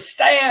 Please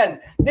understand,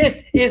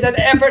 this is an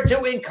effort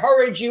to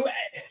encourage you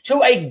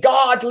to a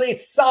godly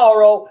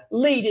sorrow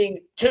leading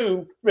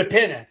to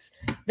repentance.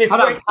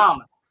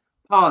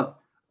 Pause.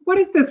 What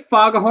is this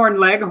foghorn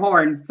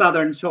leghorn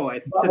Southern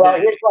choice today?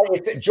 Well,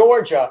 it's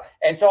Georgia,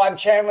 and so I'm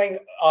channeling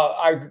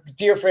our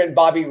dear friend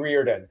Bobby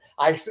Reardon.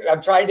 I'm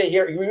trying to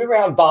hear. You remember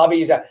how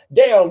Bobby's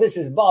Dale? This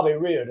is Bobby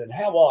Reardon.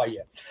 How are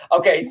you?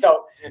 Okay,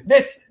 so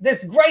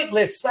this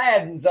greatly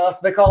saddens us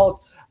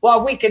because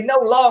while we can no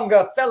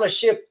longer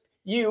fellowship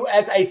you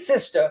as a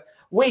sister,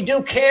 we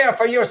do care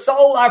for your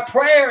soul. Our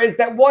prayer is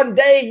that one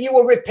day you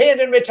will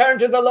repent and return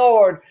to the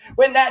Lord.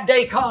 When that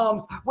day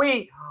comes,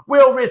 we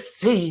will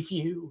receive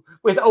you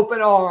with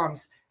open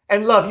arms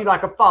and love you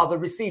like a father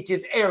received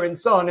his errand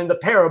son in the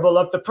parable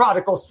of the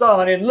prodigal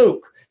son in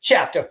Luke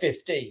chapter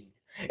 15.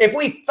 If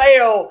we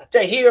fail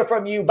to hear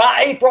from you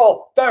by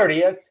April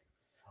 30th,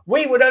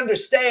 we would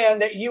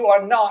understand that you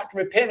are not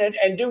repentant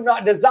and do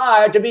not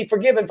desire to be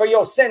forgiven for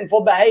your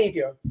sinful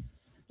behavior.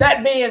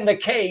 That being the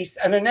case,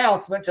 an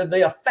announcement to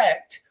the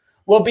effect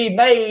will be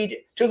made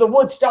to the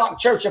Woodstock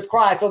Church of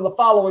Christ on the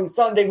following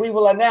Sunday. We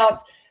will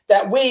announce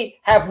that we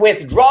have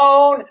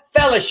withdrawn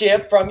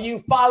fellowship from you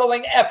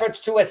following efforts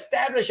to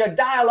establish a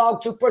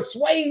dialogue to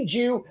persuade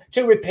you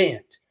to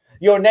repent.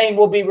 Your name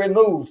will be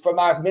removed from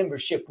our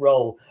membership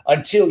roll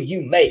until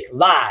you make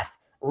life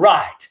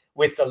right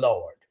with the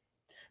Lord.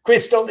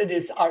 Crystal, it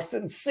is our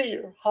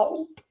sincere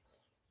hope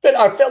that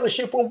our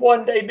fellowship will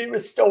one day be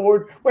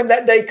restored. When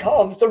that day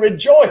comes, the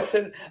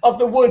rejoicing of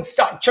the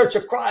Woodstock Church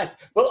of Christ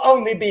will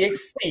only be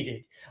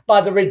exceeded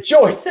by the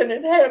rejoicing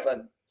in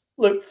heaven.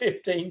 Luke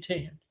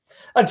 15:10.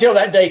 Until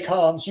that day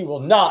comes, you will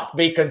not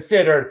be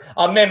considered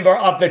a member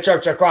of the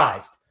Church of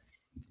Christ.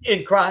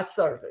 In Christ's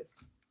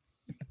service,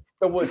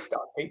 the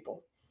Woodstock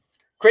people.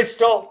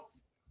 Crystal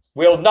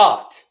will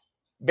not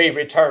be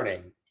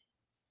returning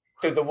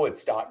to the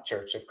Woodstock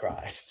Church of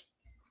Christ.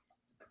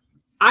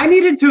 I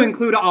needed to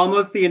include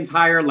almost the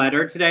entire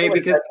letter today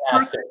because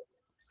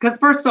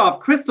first off,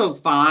 Crystal's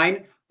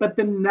fine, but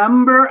the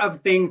number of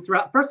things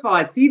throughout, first of all,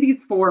 I see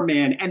these 4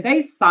 men and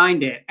they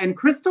signed it, and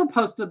Crystal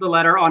posted the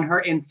letter on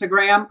her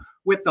Instagram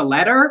with the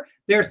letter,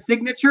 their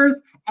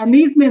signatures, and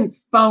these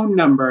men's phone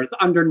numbers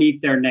underneath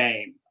their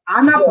names.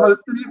 I'm not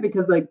posting it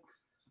because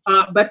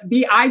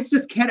I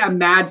just can't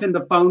imagine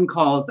the phone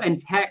calls and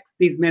texts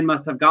these men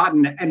must have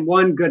gotten, and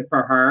one, good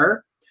for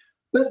her.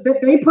 But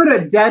they put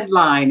a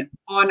deadline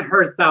on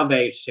her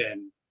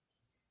salvation.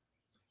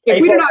 If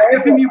we do not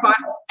hear from you by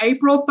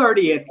April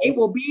 30th, it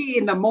will be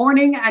in the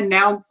morning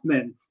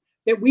announcements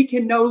that we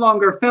can no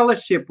longer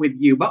fellowship with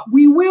you, but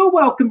we will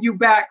welcome you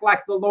back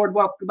like the Lord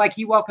like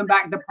he welcomed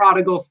back the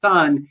prodigal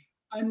son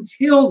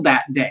until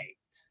that date.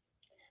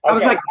 I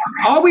was like,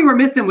 all we were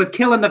missing was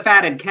killing the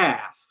fatted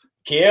calf.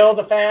 Kill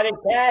the fatted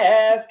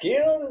calf,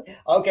 kill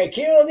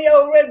the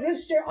old red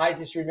rooster. I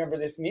just remember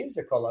this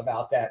musical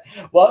about that.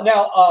 Well,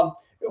 now,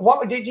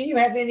 did you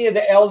have any of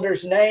the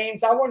elders'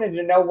 names? I wanted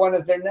to know one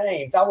of their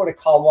names. I want to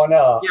call one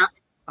up. Yeah,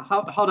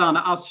 hold on,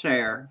 I'll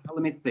share.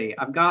 Let me see.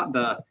 I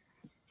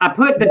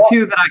put the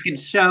 2 that I could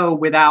show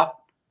without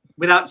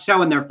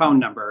showing their phone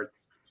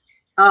numbers.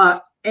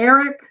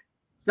 Eric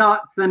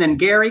Dotson and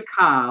Gary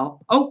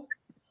Kyle. Oh,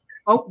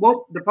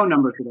 whoa, the phone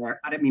numbers are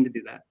there. I didn't mean to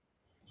do that.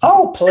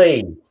 Oh,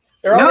 please.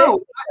 No,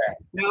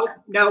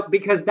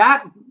 because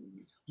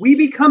we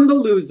become the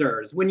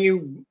losers when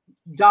you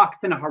dox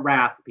and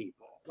harass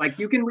people. Like,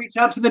 you can reach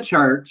out to the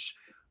church,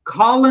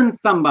 call in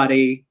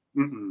somebody.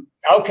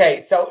 Okay,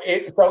 so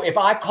if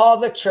I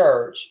call the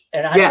church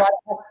and I try to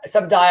have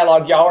some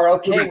dialogue, y'all are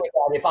okay with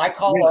that. If I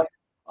call them,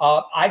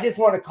 I just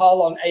want to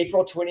call on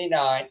April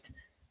 29th,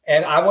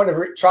 and I want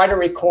to try to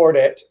record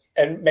it,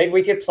 and maybe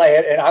we could play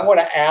it, and I want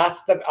to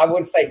ask them, I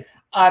want to say,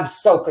 I'm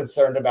so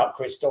concerned about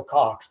Crystal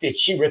Cox. Did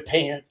she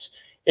repent?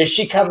 Is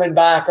she coming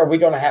back? Are we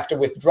going to have to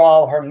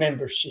withdraw her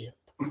membership?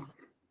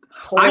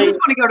 Please. I just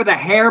want to go to the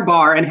hair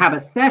bar and have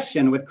a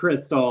session with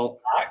Crystal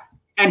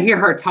and hear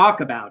her talk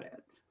about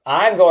it.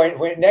 I'm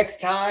going next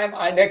time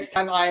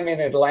I'm in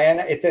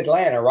Atlanta. It's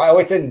Atlanta, right? Oh,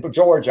 it's in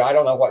Georgia. I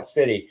don't know what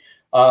city.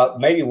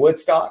 Maybe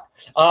Woodstock.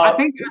 I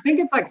think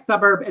it's like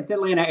suburb. It's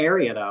Atlanta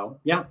area though.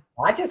 Yeah.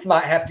 I just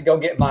might have to go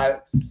get my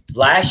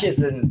lashes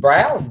and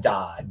brows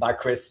dyed by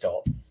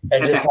Crystal,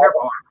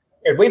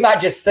 and we might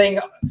just sing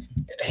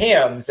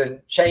hymns and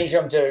change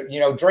them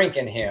to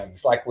drinking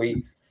hymns like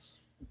we.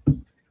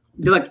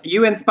 Look,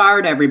 you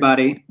inspired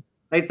everybody.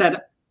 They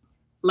said,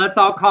 let's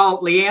all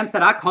call. Leanne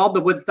said, I called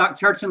the Woodstock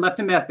Church and left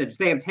a message.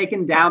 They have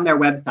taken down their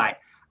website.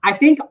 I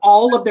think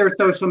all of their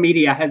social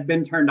media has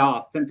been turned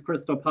off since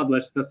Crystal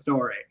published the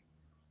story.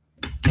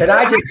 Can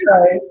I just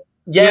say,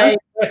 yay,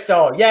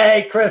 Crystal,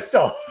 yay,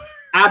 Crystal.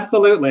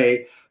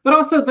 Absolutely. But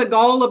also the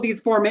goal of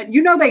these 4 men,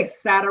 they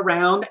sat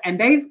around and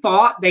they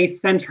thought they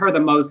sent her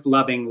the most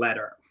loving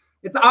letter.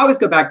 I always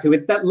go back to,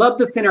 it's that love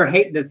the sinner,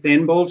 hate the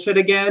sin bullshit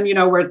again,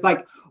 where it's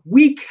like,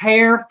 we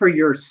care for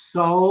your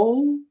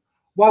soul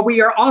while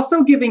we are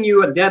also giving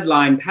you a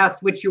deadline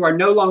past which you are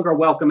no longer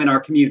welcome in our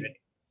community.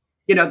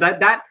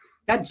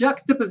 That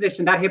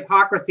juxtaposition, that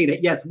hypocrisy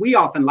that, yes, we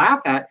often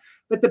laugh at,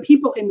 but the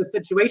people in the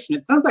situation,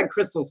 it sounds like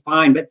Crystal's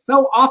fine, but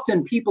so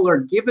often people are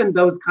given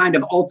those kind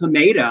of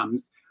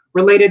ultimatums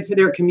related to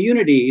their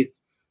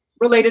communities,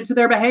 related to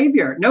their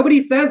behavior.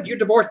 Nobody says, you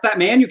divorce that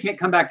man, you can't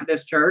come back to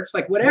this church.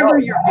 Like, whatever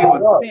your view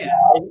of sin.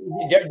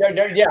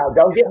 Yeah,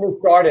 don't get me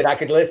started. I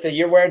could listen.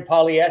 You're wearing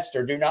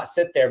polyester. Do not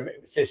sit there,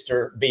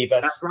 Sister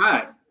Beavis. That's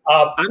right.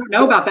 I don't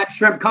know about that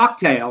shrimp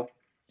cocktail.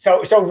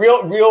 So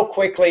real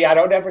quickly, I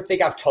don't ever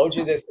think I've told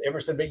you this,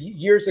 Emerson, but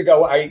years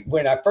ago,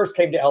 when I first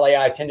came to LA,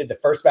 I attended the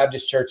First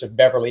Baptist Church of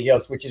Beverly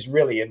Hills, which is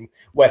really in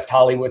West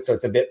Hollywood, so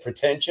it's a bit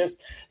pretentious.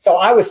 So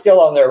I was still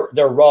on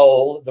the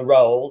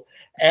roll,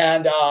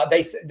 and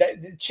they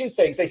 2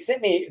 things. They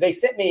sent me,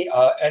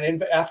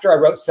 and after I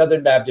wrote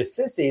Southern Baptist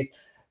Sissies,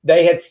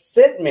 they had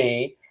sent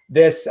me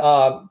this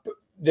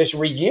this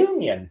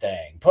reunion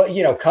thing,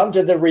 come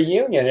to the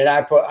reunion. And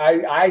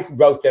I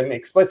wrote them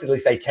explicitly,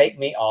 say, take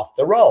me off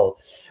the roll.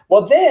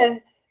 Well,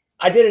 then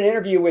I did an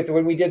interview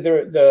when we did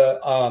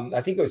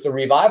I think it was the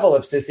revival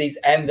of Sissies,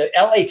 and the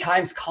LA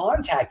Times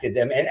contacted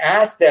them and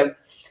asked them,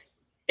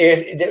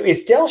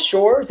 is Del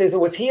Shores,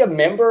 was he a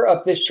member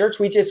of this church?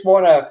 We just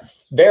want to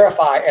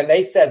verify. And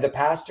they said, the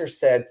pastor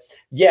said,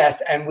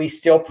 yes, and we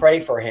still pray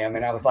for him.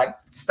 And I was like,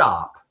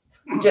 stop.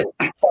 Just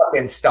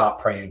fucking stop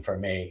praying for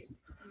me.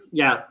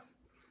 Yes.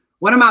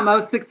 One of my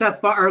most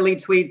successful early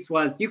tweets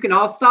was, you can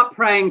all stop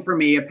praying for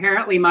me.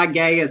 Apparently my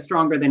gay is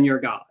stronger than your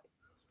God.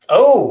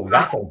 Oh,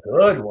 that's a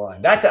good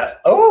one. That's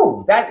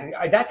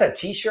a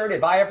t-shirt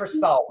if I ever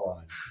saw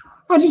one.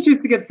 I just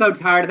used to get so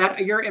tired of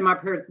that. You're in my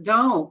prayers. Please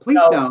don't.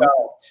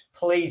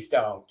 Please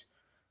don't.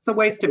 It's a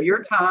waste of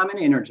your time and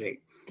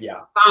energy.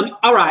 Yeah.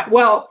 All right.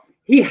 Well,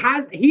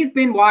 he's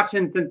been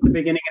watching since the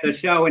beginning of the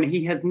show, and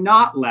he has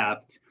not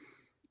left.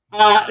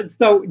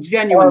 So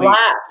genuinely. Or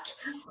laughed.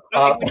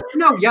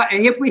 No, yeah,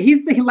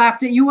 he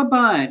laughed at you a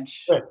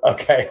bunch.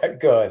 Okay,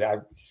 good.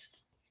 But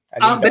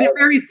it's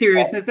very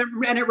serious,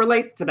 and it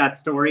relates to that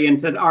story and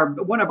to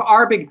one of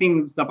our big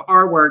things of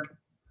our work.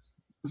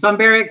 So I'm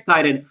very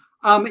excited.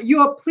 You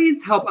will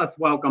please help us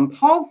welcome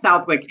Paul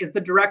Southwick is the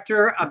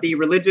director of the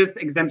Religious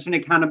Exemption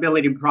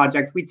Accountability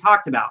Project we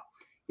talked about.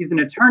 He's an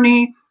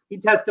attorney. He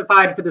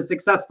testified for the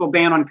successful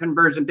ban on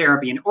conversion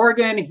therapy in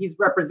Oregon. He's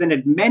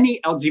represented many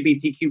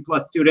LGBTQ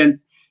plus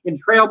students in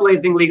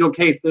trailblazing legal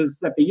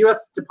cases at the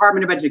U.S.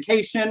 Department of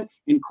Education,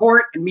 in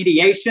court and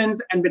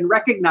mediations, and been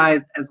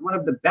recognized as one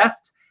of the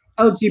best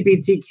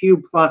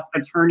LGBTQ plus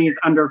attorneys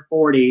under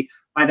 40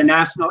 by the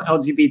National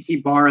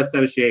LGBT Bar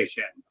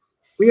Association.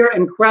 We are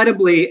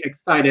incredibly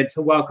excited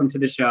to welcome to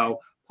the show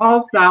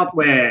Paul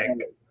Southwick.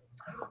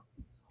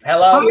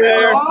 Hello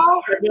there.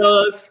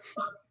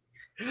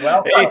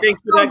 Well, hey,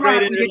 thanks for that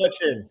great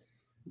introduction.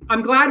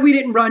 I'm glad we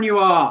didn't run you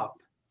off.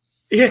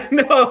 Yeah,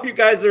 no, you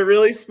guys are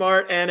really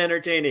smart and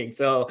entertaining.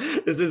 So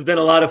this has been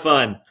a lot of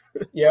fun.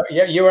 Yeah,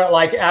 you were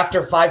like,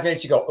 after 5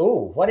 minutes, you go,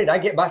 "Ooh, what did I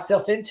get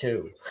myself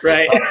into?"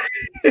 Right.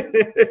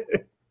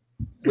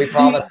 We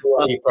promise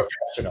we'll be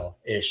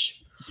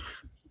professional-ish.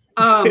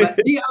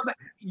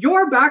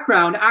 Your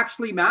background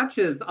actually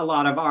matches a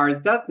lot of ours,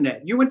 doesn't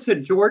it? You went to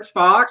George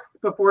Fox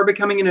before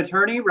becoming an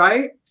attorney,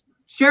 right?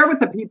 Share with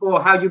the people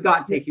how you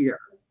got to here.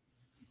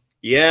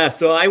 Yeah,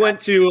 so I went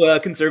to a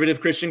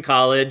conservative Christian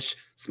college,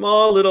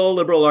 small little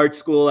liberal arts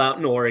school out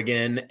in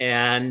Oregon,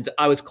 and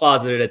I was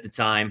closeted at the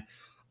time,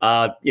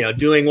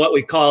 doing what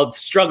we called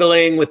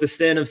struggling with the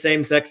sin of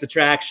same-sex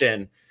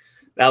attraction.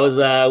 That was,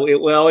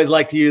 we always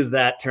like to use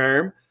that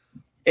term.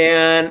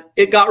 And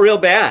it got real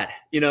bad.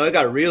 It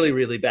got really,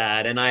 really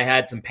bad. And I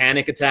had some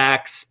panic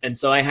attacks. And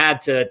so I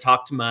had to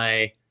talk to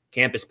my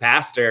campus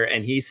pastor,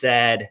 and he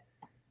said,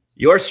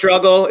 your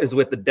struggle is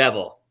with the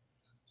devil,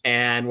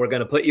 and we're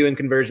going to put you in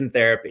conversion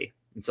therapy.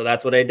 And so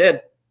that's what I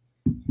did.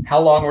 How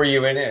long were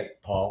you in it,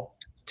 Paul?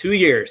 2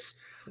 years.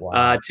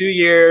 Wow. 2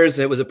 years.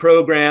 It was a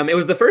program. It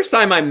was the first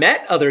time I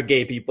met other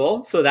gay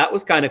people. So that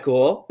was kind of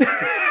cool.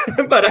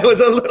 But I was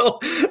a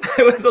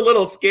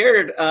little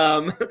scared.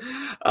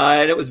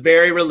 And it was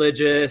very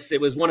religious. It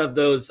was one of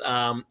those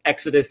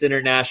Exodus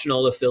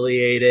International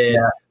affiliated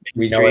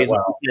ministries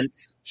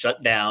since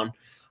shut down.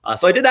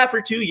 So I did that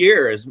for 2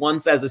 years,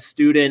 once as a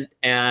student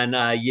and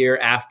a year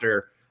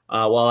after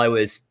while I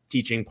was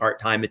teaching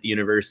part-time at the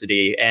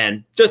university,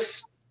 and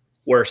just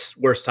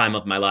worst time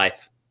of my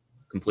life.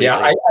 Completely.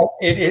 Yeah,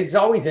 it's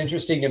always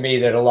interesting to me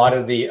that a lot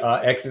of the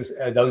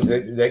those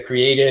that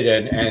created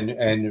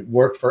and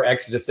worked for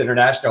Exodus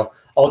International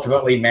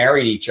ultimately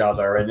married each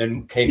other and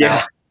then came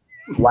out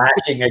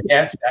lashing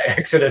against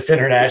Exodus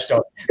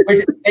International,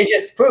 which they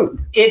just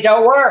proved it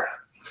don't work.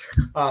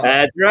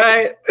 That's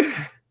right.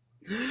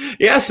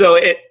 Yeah, so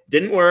it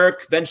didn't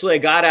work. Eventually I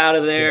got out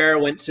of there,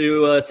 went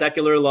to a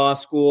secular law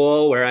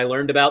school where I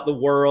learned about the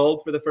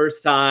world for the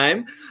first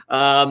time.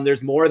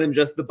 There's more than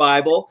just the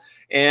Bible.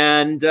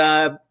 And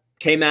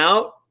came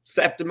out,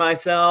 accepted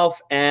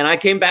myself, and I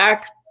came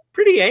back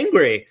pretty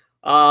angry.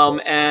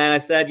 And I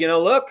said,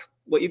 look,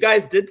 what you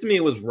guys did to me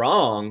was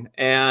wrong,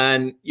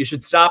 and you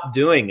should stop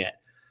doing it.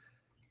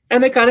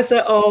 And they kind of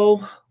said,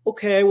 oh,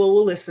 okay, well,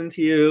 we'll listen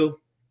to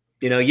you.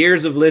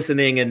 Years of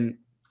listening and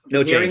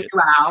no changes. You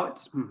out.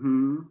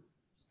 Mm-hmm.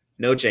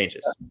 No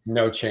changes.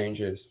 No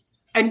changes.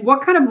 And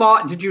what kind of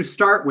law did you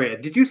start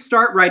with? Did you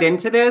start right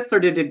into this, or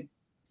did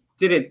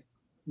it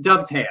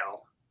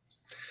dovetail?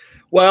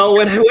 Well,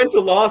 when I went to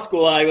law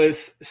school, I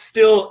was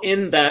still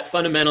in that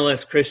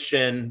fundamentalist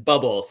Christian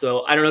bubble.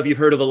 So I don't know if you've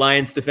heard of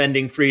Alliance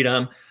Defending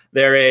Freedom.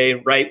 They're a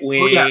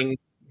right-wing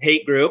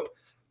hate group.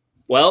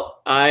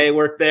 Well, I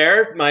worked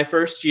there my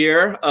first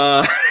year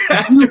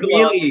after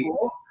law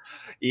school.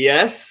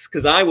 Yes,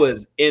 because I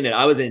was in it.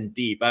 I was in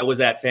deep. I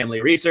was at Family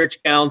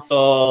Research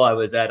Council. I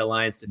was at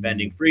Alliance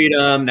Defending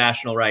Freedom,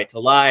 National Right to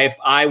Life.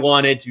 I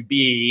wanted to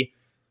be,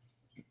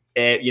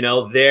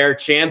 their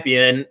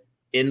champion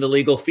in the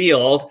legal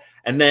field.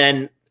 And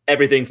then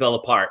everything fell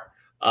apart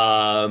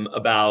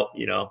about,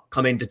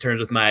 coming to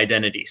terms with my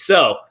identity.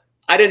 So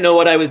I didn't know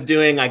what I was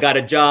doing. I got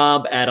a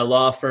job at a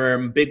law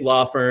firm, big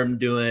law firm,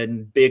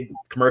 doing big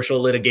commercial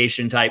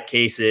litigation type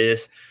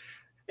cases.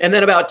 And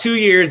then about 2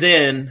 years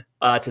in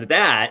to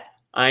that,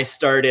 I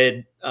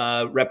started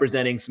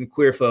representing some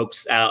queer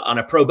folks out on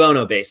a pro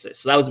bono basis.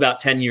 So that was about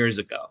 10 years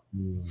ago.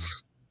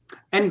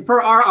 And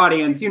for our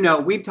audience,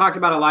 we've talked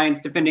about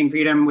Alliance Defending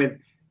Freedom with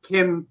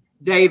Kim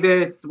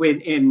Davis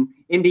in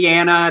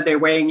Indiana. They're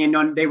weighing in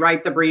on, they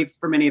write the briefs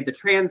for many of the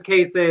trans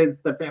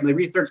cases, the Family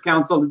Research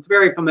Council. It's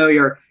very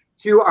familiar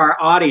to our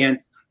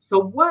audience. So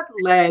what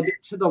led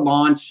to the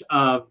launch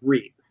of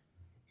REAP?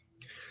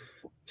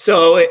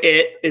 So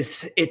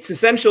it's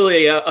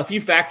essentially a few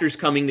factors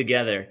coming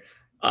together.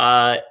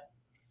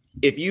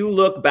 If you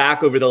look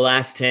back over the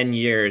last 10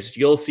 years,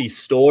 you'll see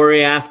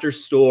story after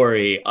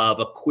story of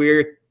a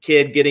queer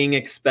kid getting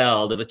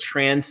expelled, of a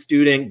trans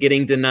student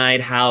getting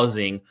denied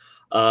housing,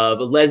 of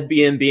a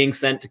lesbian being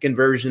sent to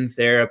conversion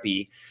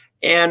therapy.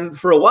 And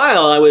for a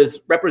while, I was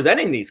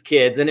representing these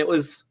kids, and it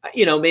was,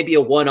 maybe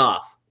a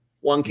one-off,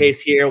 one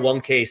case here,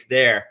 one case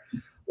there.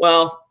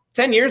 Well,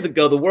 10 years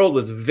ago, the world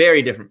was a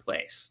very different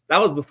place. That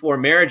was before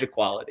marriage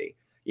equality.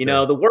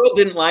 The world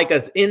didn't like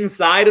us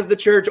inside of the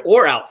church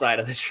or outside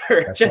of the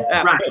church.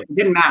 Right. It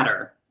didn't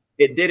matter.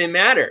 It didn't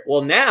matter.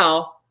 Well,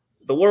 now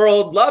the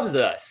world loves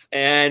us.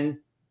 And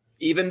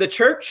even the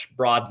church,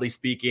 broadly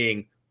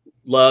speaking,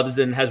 loves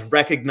and has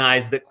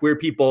recognized that queer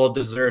people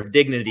deserve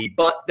dignity.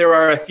 But there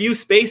are a few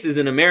spaces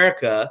in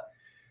America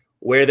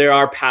where there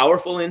are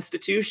powerful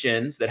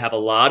institutions that have a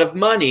lot of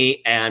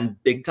money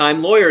and big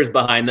time lawyers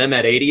behind them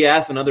at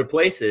ADF and other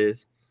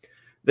places,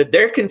 that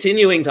they're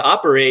continuing to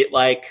operate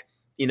like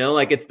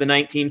it's the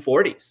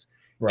 1940s.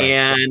 Right.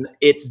 And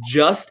it's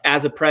just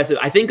as oppressive.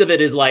 I think of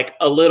it as like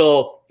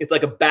it's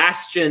like a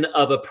bastion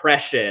of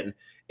oppression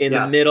in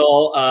the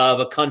middle of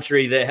a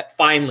country that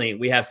finally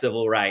we have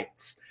civil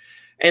rights.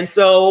 And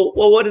so,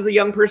 what is a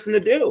young person to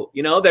do?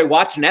 They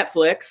watch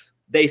Netflix.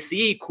 They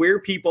see queer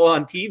people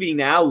on TV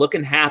now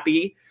looking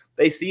happy.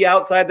 They see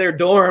outside their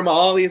dorm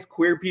all these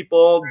queer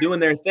people doing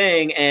their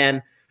thing,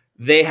 and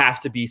they have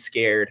to be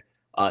scared.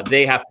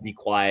 They have to be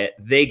quiet.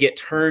 They get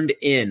turned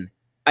in.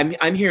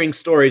 I'm hearing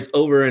stories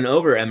over and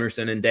over,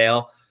 Emerson and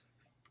Dale.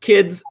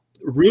 Kids,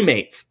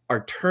 roommates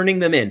are turning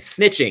them in,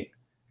 snitching,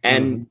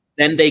 and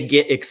then they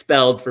get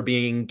expelled for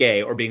being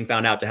gay or being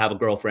found out to have a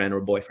girlfriend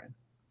or boyfriend.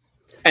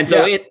 And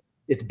so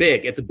it's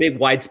big. It's a big,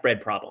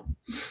 widespread problem.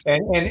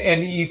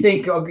 And you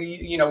think,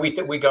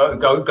 we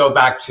go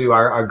back to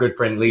our good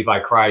friend Levi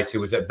Christ, who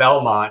was at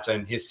Belmont,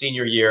 and his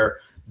senior year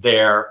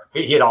there,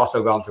 he had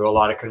also gone through a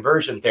lot of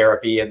conversion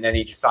therapy, and then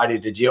he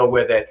decided to deal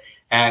with it.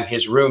 And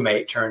his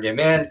roommate turned him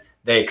in.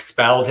 They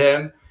expelled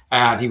him,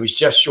 and he was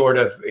just short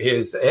of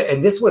his.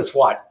 And this was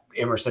what,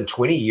 Emerson,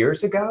 20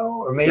 years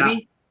ago, or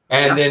maybe.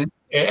 And then,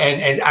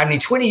 and I mean,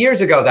 20 years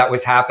ago that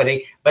was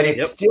happening, but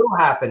it's still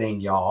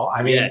happening, y'all.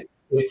 I mean.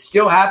 It's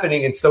still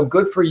happening, and so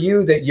good for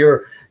you that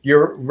you're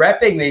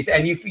repping these,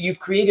 and you've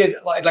created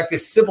like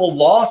this civil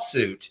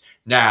lawsuit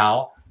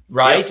now,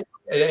 right?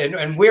 Yep.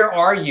 And where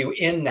are you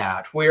in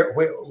that? Where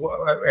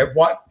at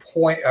what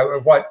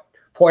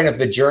point of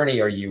the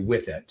journey are you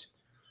with it?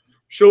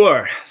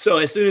 Sure. So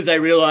as soon as I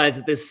realized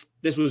that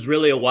this was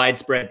really a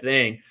widespread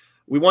thing,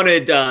 we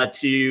wanted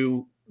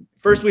to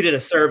first we did a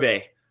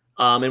survey,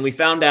 and we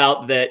found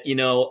out that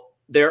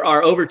there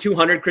are over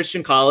 200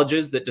 Christian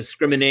colleges that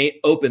discriminate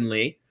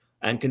openly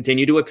and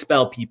continue to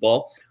expel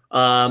people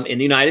in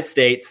the United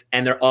States,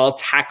 and they're all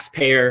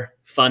taxpayer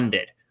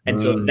funded. And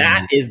so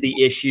that is the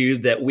issue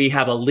that we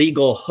have a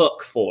legal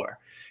hook for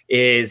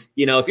is,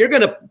 if you're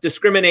going to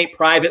discriminate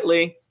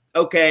privately,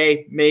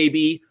 okay,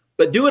 maybe,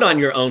 but do it on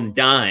your own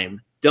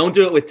dime. Don't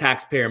do it with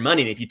taxpayer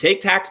money. And if you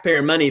take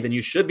taxpayer money, then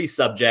you should be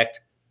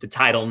subject to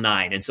Title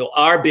IX. And so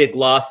our big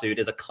lawsuit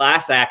is a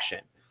class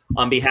action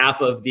on behalf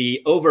of the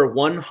over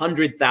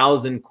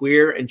 100,000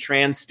 queer and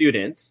trans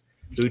students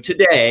who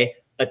today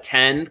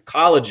attend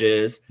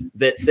colleges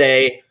that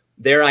say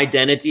their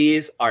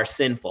identities are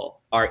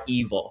sinful, are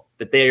evil,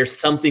 that there's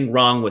something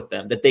wrong with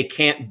them, that they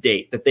can't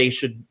date, that they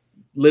should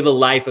live a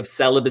life of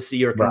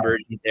celibacy or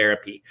conversion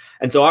therapy.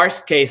 And so our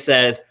case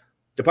says,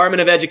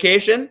 Department of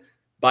Education,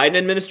 Biden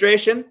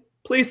administration,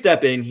 please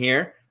step in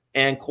here,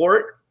 and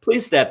court,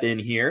 please step in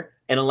here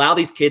and allow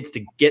these kids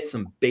to get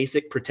some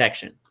basic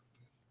protection.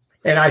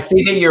 And I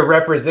see that you're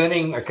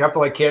representing a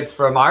couple of kids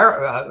from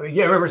our,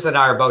 Emerson and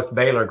I are both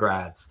Baylor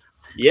grads.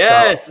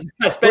 Yes, so,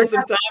 I spent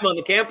some time on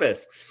the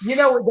campus.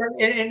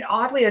 And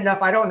oddly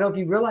enough, I don't know if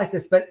you realize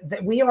this, but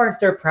we aren't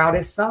their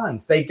proudest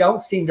sons. They don't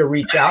seem to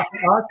reach out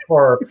to us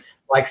for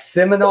like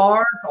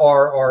seminars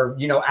or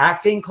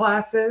acting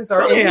classes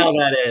or anything. How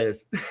that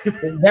is.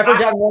 Never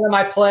done one of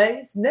my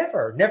plays.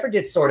 Never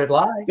did Sorted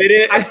Live. They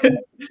did.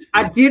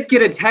 I did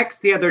get a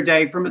text the other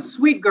day from a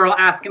sweet girl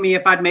asking me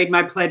if I'd made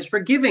my pledge for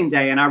Giving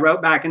Day, and I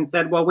wrote back and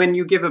said, well, when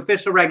you give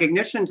official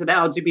recognition to the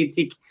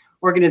LGBTQ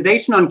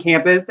organization on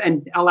campus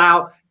and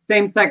allow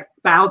same-sex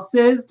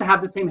spouses to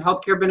have the same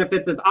healthcare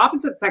benefits as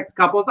opposite-sex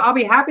couples, I'll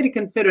be happy to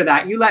consider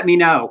that. You let me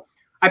know.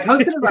 I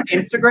posted it on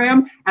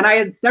Instagram, and I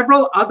had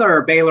several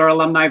other Baylor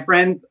alumni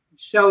friends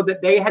showed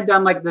that they had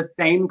done like the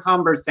same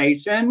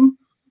conversation.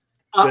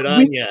 Good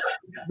on you.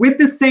 With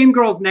the same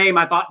girl's name.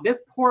 I thought, this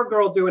poor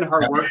girl doing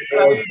her work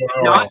study did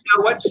not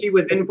know what she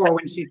was in for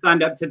when she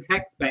signed up to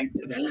Text Bank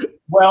today.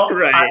 Well,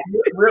 right.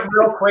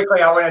 Real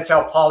quickly, I want to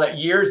tell Paul that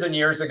years and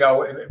years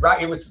ago,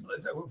 it was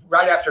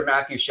right after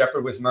Matthew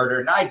Shepard was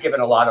murdered, and I'd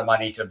given a lot of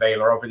money to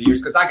Baylor over the years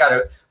because I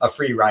got a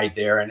free ride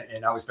there,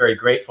 and I was very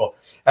grateful.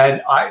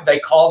 And they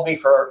called me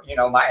for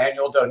my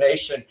annual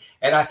donation,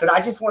 and I said,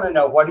 I just want to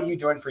know, what are you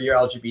doing for your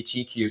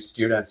LGBTQ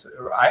students?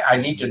 I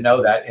need to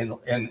know that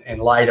in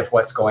light of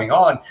what's going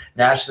on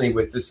nationally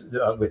with this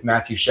with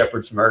Matthew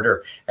Shepard's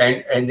murder.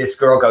 And this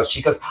girl goes,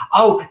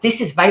 oh, this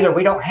is Baylor.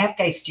 We don't have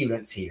gay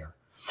students here.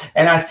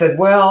 And I said,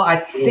 well, I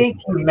think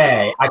you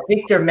may. I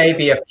think there may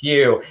be a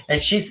few. And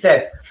she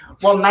said,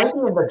 well, maybe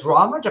in the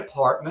drama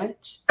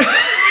department.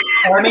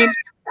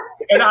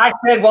 And I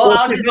said,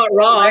 well, she's not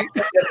wrong.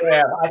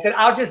 I said,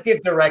 I'll just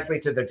give directly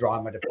to the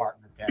drama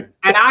department then.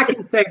 And I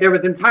can say there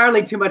was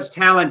entirely too much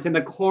talent in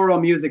the choral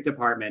music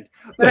department.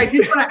 But I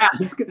did want to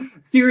ask,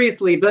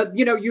 seriously,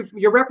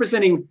 you're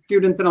representing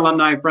students and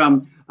alumni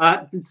from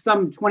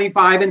some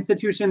 25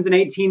 institutions in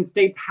 18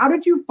 states. How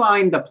did you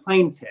find the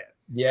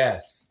plaintiffs?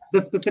 Yes.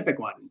 The specific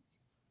ones.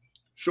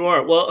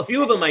 Sure. Well, a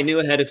few of them I knew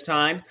ahead of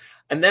time.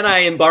 And then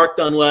I embarked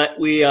on what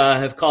we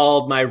have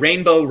called my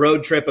rainbow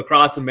road trip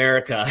across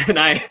America. And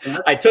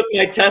I took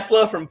my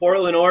Tesla from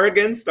Portland,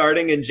 Oregon,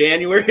 starting in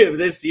January of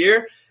this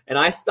year. And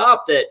I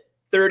stopped at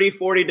 30,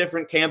 40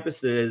 different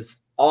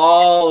campuses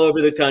all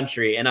over the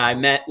country. And I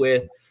met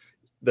with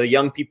the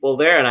young people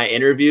there and I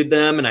interviewed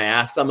them and I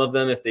asked some of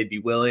them if they'd be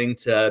willing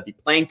to be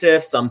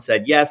plaintiffs. Some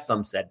said yes,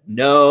 some said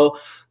no.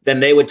 Then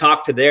they would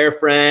talk to their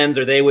friends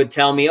or they would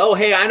tell me, oh,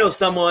 hey, I know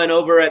someone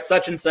over at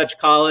such and such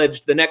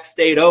college the next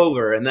state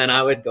over. And then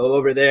I would go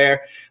over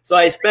there. So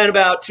I spent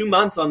about 2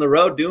 months on the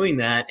road doing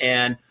that.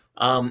 And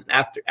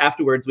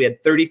afterwards, we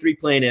had 33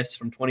 plaintiffs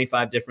from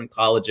 25 different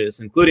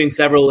colleges, including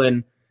several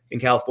in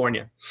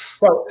California.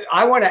 So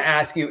I want to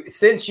ask you,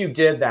 since you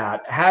did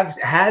that,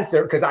 has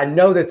there, because I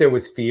know that there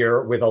was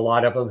fear with a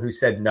lot of them who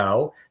said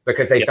no,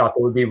 because they thought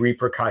there would be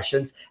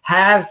repercussions.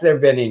 Have there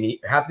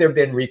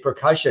been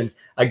repercussions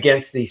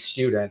against these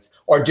students,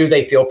 or do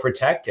they feel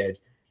protected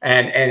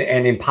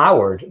and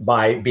empowered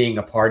by being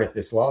a part of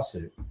this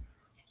lawsuit?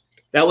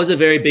 That was a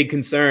very big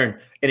concern.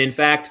 And in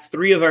fact,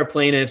 3 of our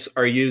plaintiffs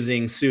are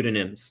using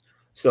pseudonyms.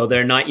 So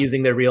they're not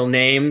using their real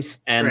names,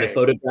 and the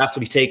photographs will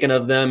be taken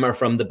of them are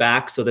from the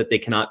back so that they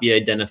cannot be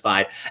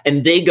identified.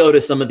 And they go to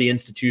some of the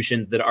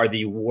institutions that are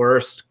the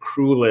worst,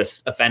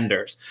 cruelest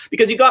offenders.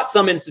 Because you got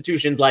some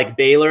institutions like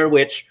Baylor,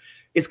 which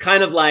is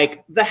kind of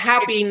like the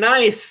happy,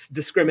 nice,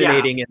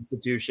 discriminating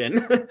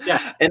institution.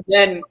 Yes.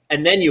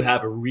 And then you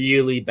have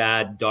really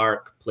bad,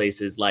 dark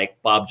places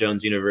like Bob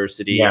Jones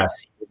University and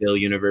Cedarville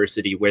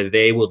University, where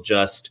they will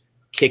just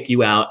kick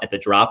you out at the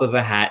drop of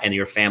a hat and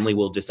your family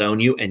will disown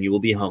you and you will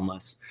be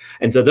homeless.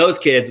 And so those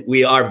kids,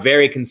 we are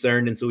very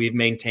concerned. And so we've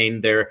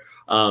maintained their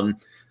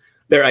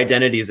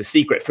identity as a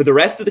secret. For the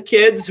rest of the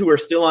kids who are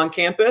still on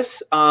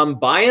campus,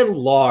 by and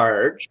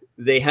large,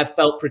 they have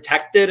felt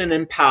protected and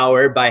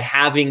empowered by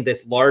having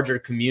this larger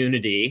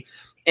community.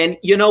 And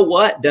you know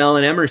what, Del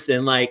and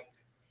Emerson,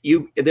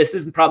 this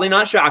is probably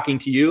not shocking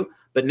to you,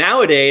 but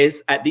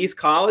nowadays at these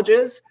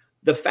colleges,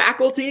 the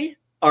faculty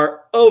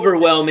are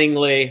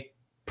overwhelmingly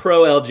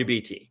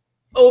pro-LGBT,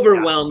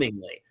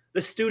 overwhelmingly.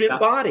 The student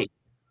body,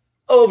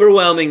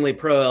 overwhelmingly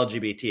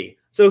pro-LGBT.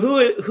 So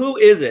who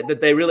is it that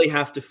they really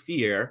have to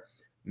fear?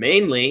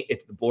 Mainly,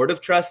 it's the board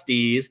of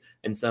trustees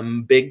and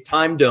some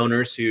big-time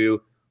donors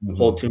who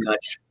hold too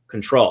much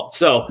control.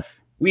 So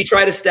we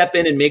try to step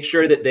in and make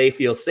sure that they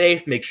feel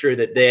safe, make sure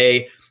that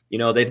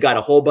they've got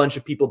a whole bunch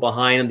of people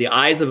behind them. The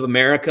eyes of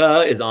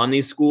America is on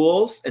these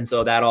schools, and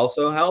so that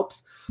also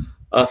helps.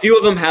 A few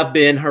of them have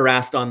been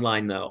harassed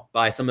online, though,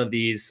 by some of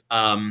these,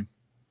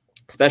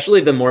 especially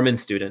the Mormon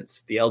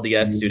students, the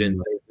LDS students.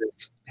 There's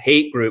this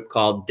hate group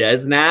called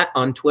DesNat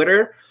on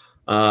Twitter,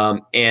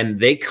 and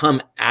they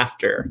come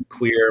after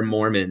queer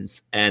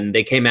Mormons, and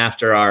they came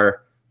after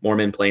our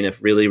Mormon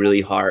plaintiff really, really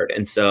hard.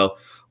 And so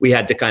we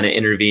had to kind of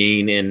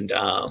intervene and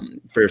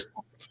first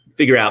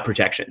figure out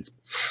protections.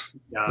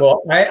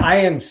 Well, I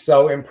am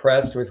so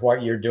impressed with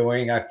what you're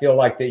doing. I feel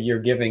like that you're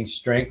giving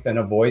strength and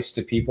a voice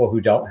to people who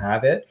don't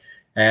have it.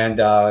 And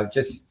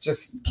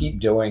just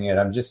keep doing it.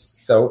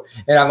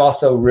 And I'm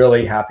also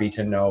really happy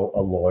to know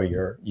a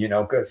lawyer,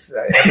 because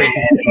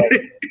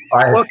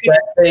I have said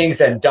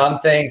things and done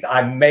things.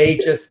 I may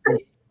just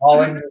be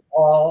calling you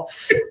Paul,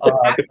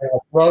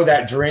 throw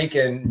that drink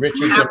in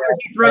Richard. After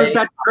he throws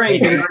that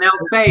drink in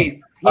Brunel's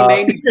face, he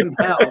may need some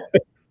help.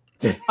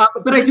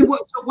 But I do.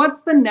 So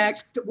what's the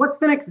next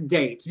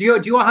date? Do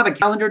you all have a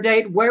calendar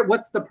date?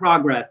 What's the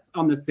progress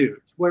on the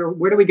suit?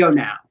 Where do we go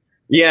now?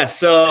 Yeah,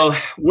 so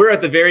we're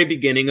at the very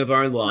beginning of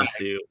our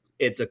lawsuit.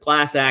 It's a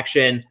class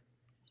action.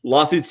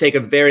 Lawsuits take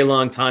a very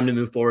long time to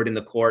move forward in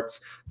the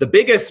courts. The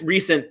biggest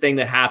recent thing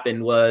that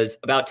happened was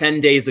about 10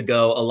 days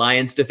ago,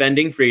 Alliance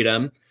Defending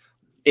Freedom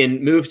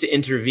moved to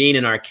intervene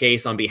in our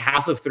case on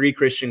behalf of 3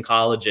 Christian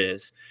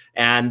colleges.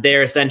 And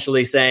they're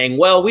essentially saying,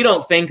 well, we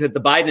don't think that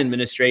the Biden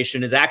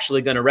administration is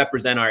actually going to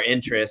represent our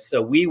interests.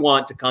 So we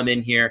want to come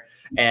in here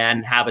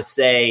and have a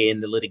say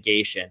in the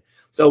litigation.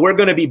 So we're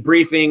going to be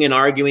briefing and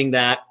arguing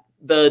that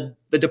the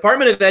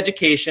Department of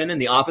Education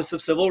and the Office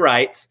of Civil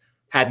Rights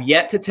have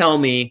yet to tell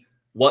me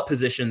what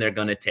position they're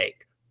going to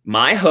take.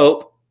 My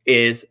hope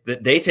is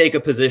that they take a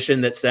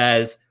position that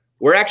says,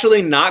 we're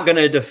actually not going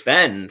to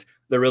defend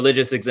the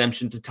religious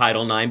exemption to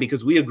Title IX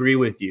because we agree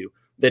with you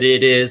that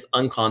it is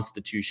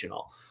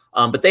unconstitutional.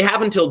 But they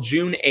have until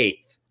June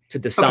 8th to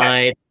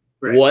decide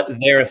what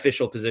their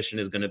official position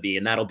is going to be,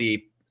 and that'll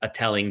be a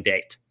telling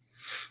date.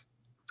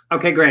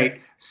 Okay, great.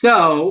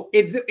 So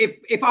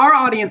if our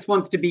audience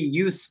wants to be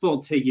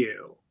useful to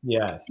you,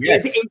 yes,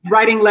 is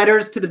writing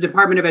letters to the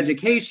Department of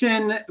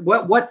Education,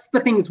 what's the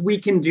things we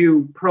can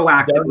do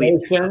proactively?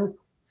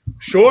 Donations.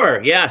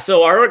 Sure. Yeah.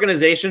 So our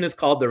organization is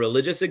called the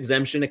Religious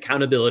Exemption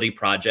Accountability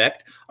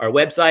Project. Our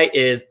website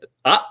is,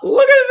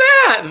 look at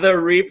that,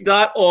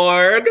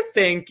 thereep.org.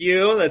 Thank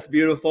you. That's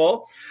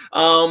beautiful.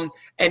 And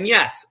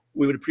yes,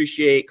 we would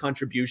appreciate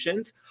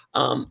contributions.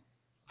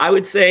 I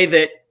would say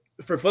that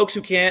for folks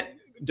who can't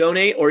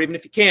donate, or even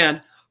if you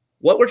can,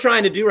 what we're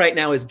trying to do right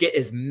now is get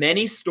as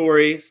many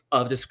stories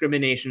of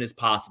discrimination as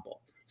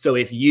possible. So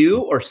if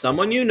you or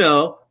someone you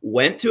know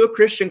went to a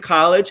Christian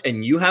college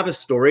and you have a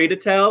story to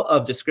tell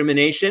of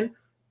discrimination,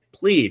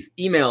 please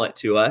email it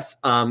to us.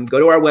 Go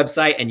to our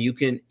website and you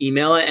can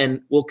email it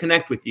and we'll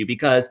connect with you,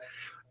 because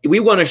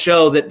we want to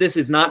show that this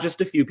is not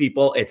just a few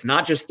people. It's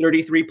not just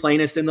 33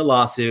 plaintiffs in the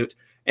lawsuit.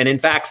 And in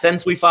fact,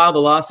 since we filed the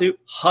lawsuit,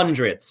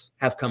 hundreds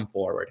have come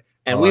forward.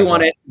 And we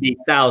want it to be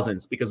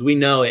thousands, because we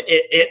know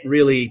it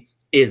really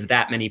is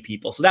that many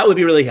people. So that would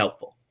be really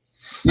helpful.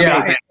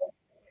 Yeah.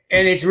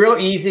 And it's real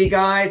easy,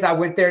 guys. I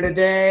went there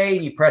today.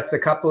 You press a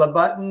couple of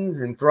buttons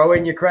and throw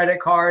in your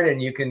credit card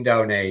and you can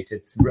donate.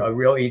 It's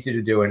real easy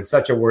to do, and it's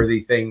such a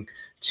worthy thing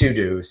to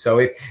do. So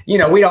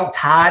we don't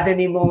tithe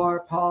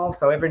anymore, Paul.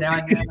 So every now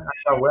and then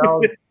I go,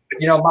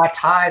 well, my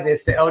tithe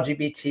is to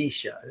LGBT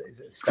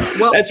stuff.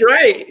 Well, that's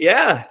right.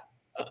 Yeah.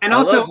 And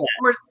also, of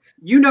course,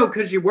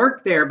 because you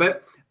worked there,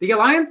 but the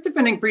Alliance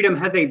Defending Freedom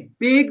has a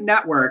big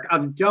network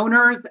of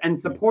donors and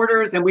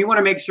supporters, and we want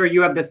to make sure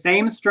you have the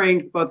same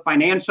strength, both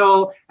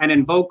financial and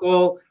in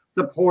vocal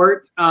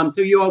support.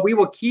 So we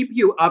will keep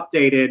you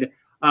updated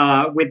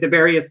with the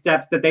various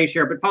steps that they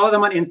share. But follow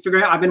them on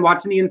Instagram. I've been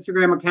watching the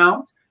Instagram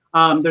account.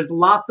 There's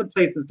lots of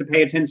places to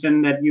pay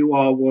attention that you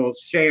all will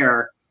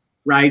share,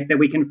 right? That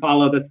we can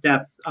follow the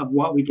steps of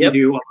what we can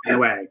do along the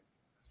way.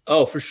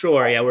 Oh, for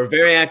sure. Yeah, we're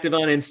very active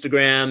on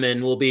Instagram,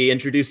 and we'll be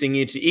introducing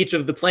you to each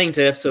of the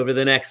plaintiffs over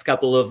the next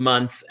couple of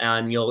months,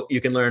 and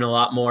you can learn a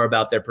lot more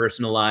about their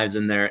personal lives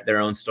and their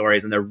own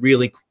stories, and they're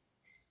really cool.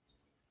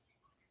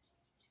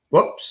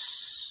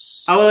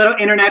 Whoops. A little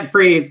internet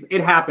freeze. It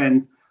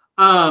happens.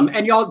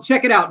 And y'all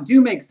check it out.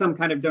 Do make some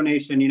kind of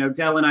donation.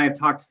 Del and I have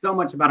talked so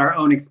much about our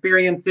own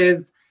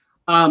experiences.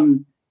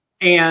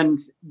 And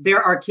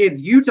there are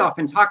kids, you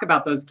often talk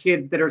about those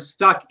kids that are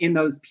stuck in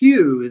those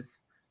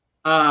pews.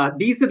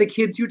 These are the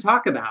kids you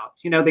talk about,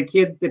 the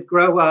kids that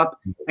grow up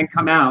and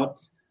come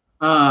out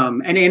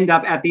and end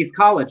up at these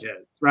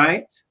colleges,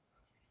 right?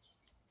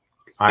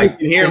 You can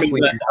hear me.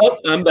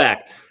 I'm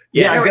back.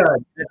 Yeah,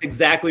 that's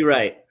exactbut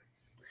right.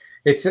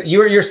 It's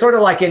you're sort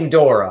of like in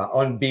Dora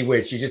on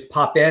Bewitched. You just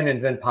pop in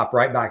and then pop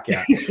right back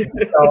out.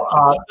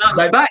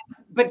 But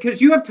because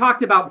you have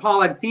talked about,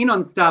 Paul, I've seen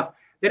on stuff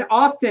that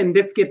often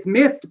this gets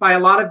missed by a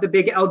lot of the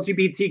big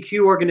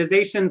LGBTQ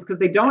organizations because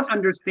they don't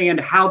understand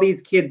how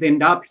these kids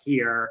end up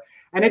here.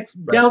 And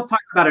Dell's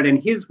talked about it in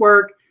his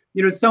work.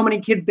 So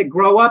many kids that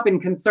grow up in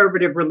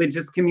conservative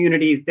religious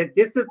communities, that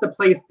this is the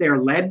place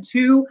they're led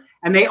to.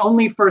 And they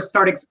only first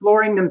start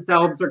exploring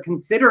themselves or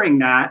considering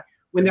that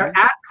when they're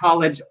at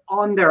college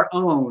on their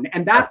own.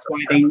 And that's why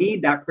they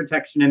need that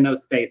protection in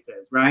those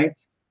spaces, right?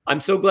 I'm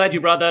so glad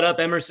you brought that up,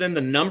 Emerson. The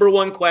number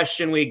one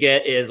question we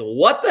get is,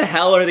 what the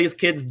hell are these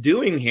kids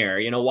doing here?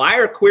 Why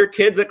are queer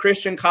kids at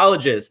Christian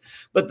colleges?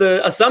 But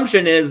the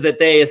assumption is that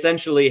they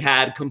essentially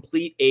had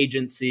complete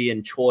agency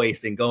and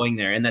choice in going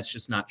there. And that's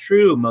just not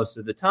true most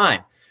of the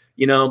time.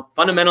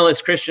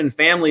 Fundamentalist Christian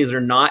families are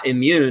not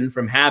immune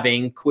from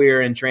having queer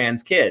and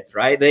trans kids,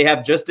 right? They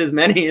have just as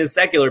many as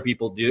secular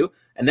people do.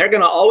 And they're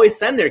going to always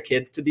send their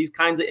kids to these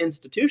kinds of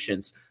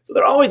institutions. So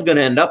they're always going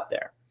to end up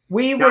there.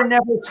 We were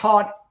never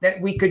taught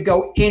that we could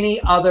go any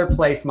other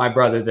place, my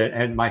brother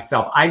and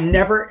myself. I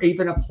never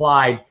even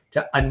applied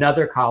to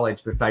another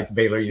college besides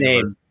Baylor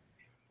University.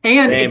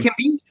 And it can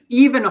be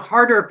even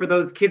harder for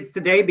those kids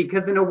today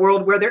because in a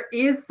world where there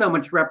is so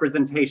much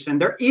representation,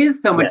 there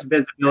is so much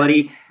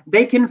visibility,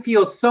 they can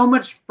feel so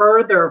much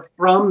further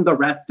from the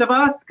rest of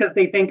us because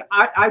they think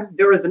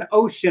there is an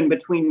ocean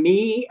between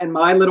me and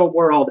my little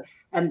world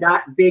and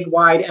that big,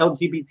 wide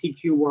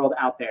LGBTQ world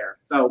out there.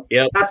 So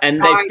that's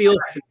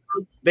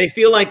they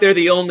feel like they're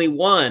the only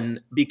one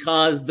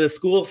because the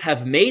schools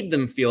have made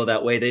them feel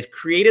that way. They've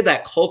created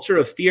that culture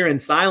of fear and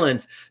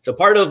silence. So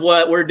part of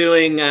what we're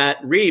doing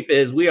at REAP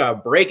is we are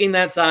breaking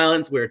that silence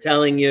violence. We're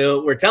telling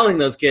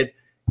those kids,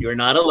 you're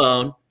not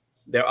alone.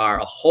 There are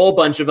a whole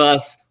bunch of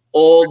us,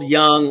 old,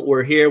 young,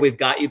 we're here. We've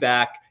got you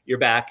back. You're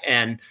back.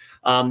 And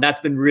that's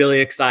been really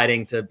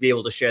exciting to be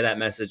able to share that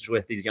message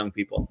with these young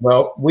people.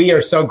 Well, we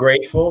are so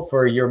grateful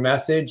for your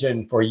message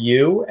and for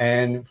you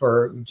and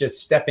for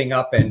just stepping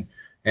up. And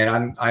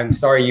I'm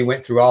sorry you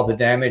went through all the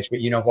damage,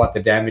 but you know what?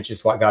 The damage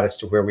is what got us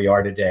to where we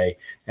are today.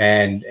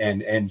 And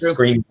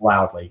scream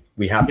loudly.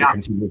 We have to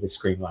continue to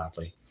scream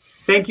loudly.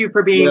 Thank you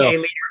for being a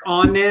leader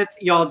on this.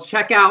 Y'all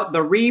check out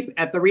The Reap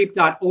at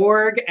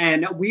thereap.org,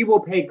 and we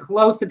will pay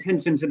close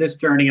attention to this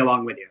journey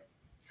along with you.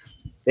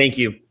 Thank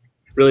you.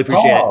 Really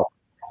appreciate it.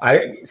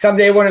 I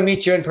someday want to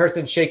meet you in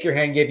person, shake your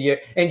hand, give you,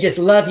 and just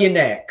love your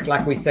neck,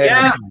 like we said.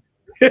 Yeah.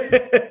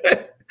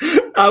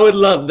 I would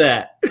love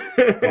that.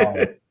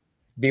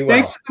 Be well.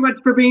 Thanks so much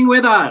for being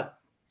with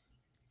us.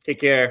 Take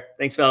care.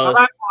 Thanks, fellas.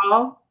 All right,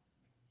 Paul.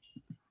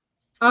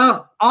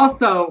 Oh,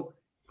 also,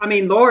 I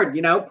mean, Lord,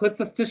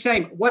 puts us to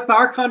shame. What's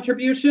our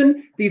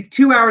contribution? These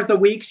 2 hours a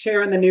week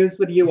sharing the news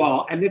with you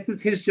all. And this is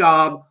his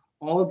job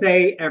all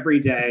day, every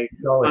day,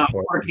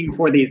 working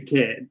for these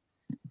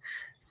kids.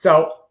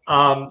 So,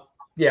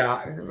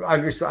 yeah,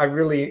 I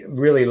really,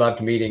 really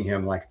loved meeting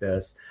him like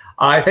this.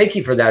 I thank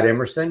you for that,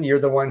 Emerson. You're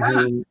the one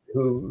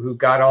who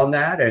got on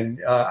that.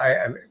 And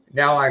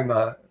now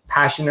I'm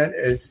passionate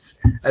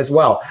as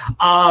well.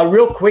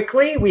 Real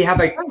quickly, we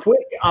have a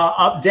quick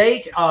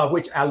update,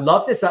 which I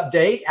love this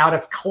update, out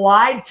of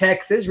Clyde,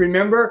 Texas.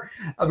 Remember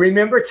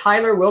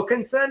Tyler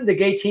Wilkinson, the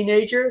gay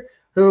teenager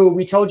who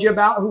we told you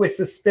about, who was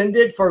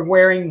suspended for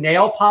wearing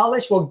nail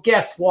polish? Well,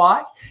 guess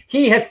what?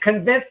 He has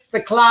convinced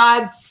the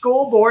Clyde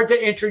school board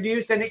to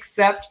introduce and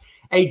accept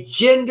a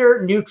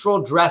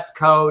gender-neutral dress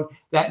code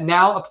that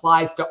now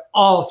applies to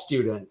all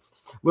students.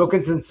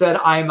 Wilkinson said,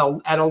 I am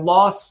at a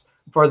loss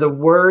for the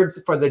words,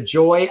 for the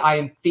joy I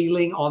am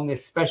feeling on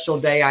this special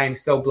day. I am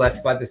so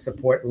blessed by the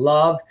support,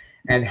 love,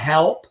 and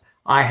help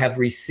I have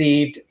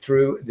received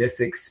through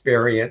this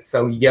experience.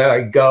 So yeah,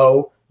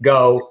 go,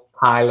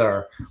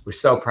 Tyler. We're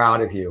so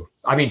proud of you.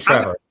 I mean,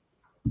 Trevor.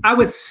 I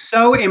was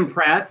so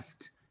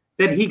impressed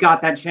that he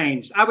got that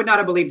changed. I would not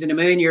have believed in a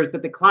million years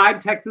that the Clyde,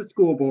 Texas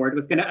school board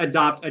was going to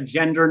adopt a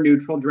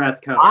gender-neutral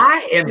dress code.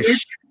 I am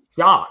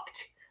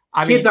shocked.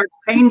 Kids are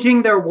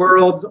changing their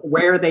worlds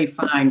where they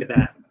find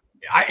them.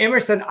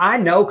 Emerson, I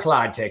know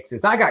Clyde,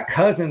 Texas. I got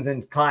cousins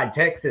in Clyde,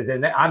 Texas,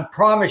 and I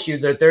promise you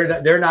that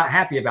they're not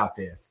happy about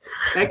this.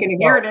 They can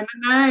hear it in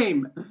the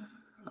name.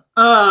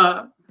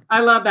 I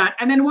love that.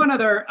 And then one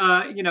other,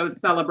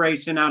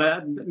 celebration out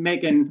of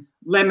making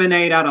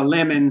lemonade out of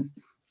lemons.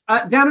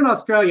 Down in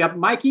Australia,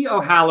 Mikey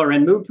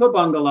O'Halloran moved to a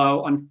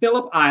bungalow on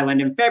Phillip Island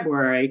in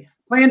February,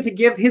 planned to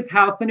give his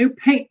house a new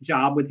paint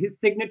job with his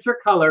signature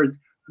colors,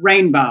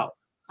 rainbow.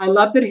 I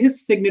love that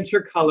his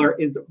signature color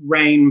is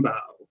rainbow.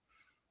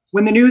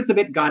 When the news of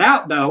it got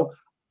out, though,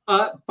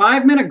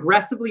 5 men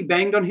aggressively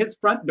banged on his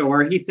front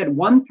door. He said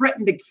one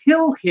threatened to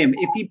kill him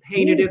if he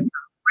painted his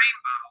house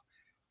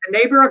rainbow. The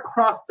neighbor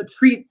across the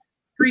street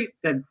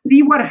said,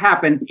 see what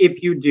happens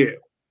if you do.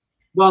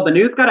 Well, the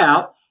news got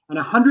out, and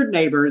 100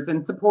 neighbors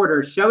and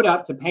supporters showed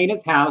up to paint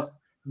his house.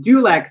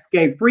 Dulex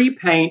gave free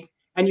paint,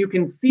 and you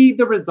can see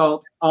the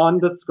result on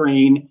the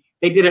screen.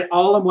 They did it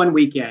all in one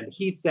weekend.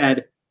 He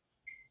said,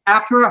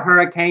 after a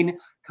hurricane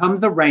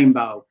comes a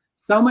rainbow.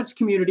 So much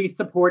community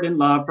support and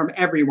love from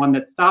everyone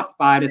that stopped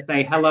by to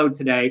say hello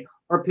today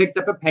or picked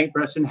up a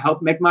paintbrush and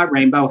helped make my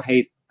rainbow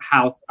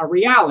house a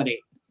reality.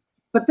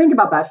 But think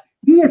about that.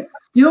 He is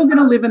still going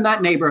to live in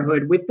that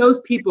neighborhood with those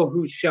people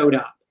who showed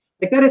up.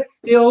 Like, that is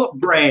still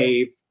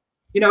brave.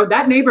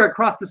 That neighbor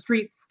across the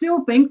street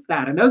still thinks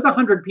that. And those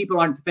 100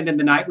 people aren't spending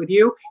the night with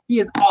you. He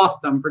is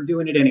awesome for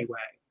doing it anyway.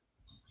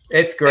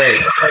 It's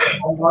great. I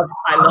love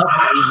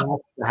how he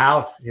matched the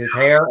house, his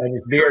hair and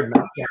his beard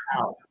matched the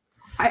house.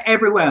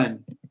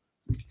 Everyone.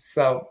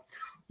 So,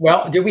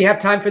 well, do we have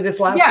time for this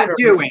last one? Yeah,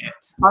 do it.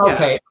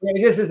 Okay.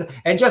 Yeah.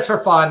 And just for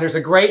fun, there's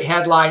a great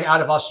headline out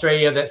of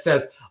Australia that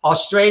says,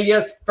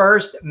 Australia's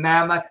first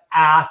mammoth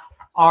ass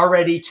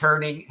already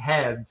turning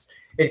heads.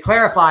 It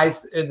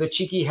clarifies the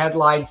cheeky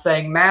headline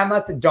saying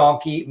mammoth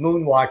donkey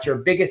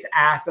moonwatcher, biggest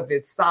ass of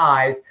its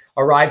size,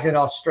 arrives in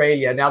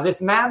Australia. Now,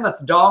 this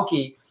mammoth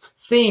donkey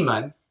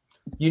semen,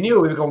 you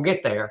knew we were going to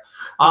get there.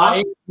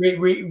 It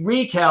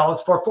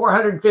retails for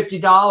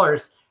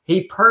 $450.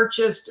 He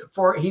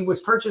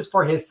was purchased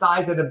for his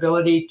size and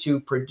ability to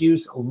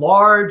produce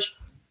large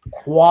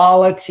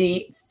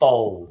quality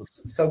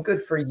foals. So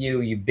good for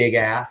you, you big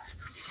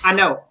ass. I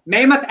know.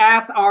 Mammoth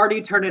ass already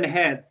turning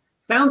heads.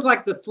 Sounds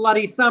like the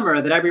slutty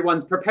summer that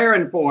everyone's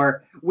preparing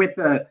for with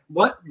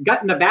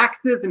gutting the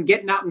vaxes and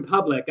getting out in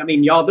public. I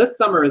mean, y'all, this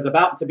summer is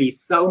about to be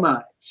so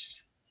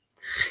much.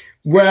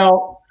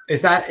 Well,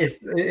 is that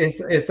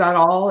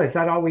all? Is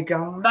that all we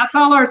got? That's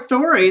all our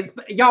stories.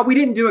 But y'all, we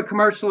didn't do a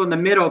commercial in the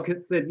middle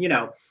because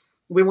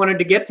we wanted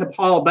to get to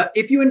Paul. But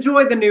if you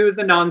enjoy the news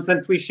and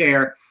nonsense we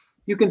share,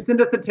 you can send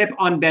us a tip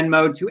on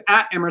Venmo to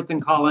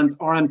 @EmersonCollins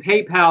or on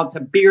PayPal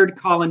to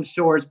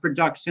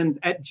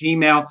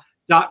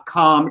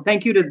BeardCollinsShoresProductions@gmail.com.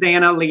 Thank you to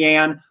Xana,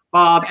 Leanne,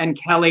 Bob, and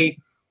Kelly.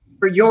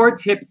 for your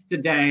tips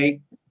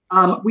today.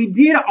 We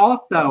did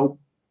also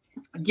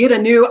get a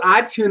new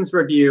iTunes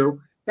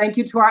review. Thank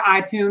you to our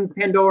iTunes,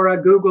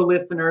 Pandora, Google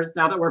listeners,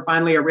 now that we're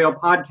finally a real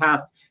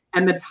podcast.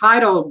 And the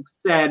title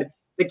said,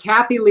 "The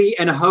Kathy Lee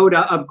and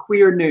Hoda of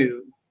Queer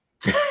News."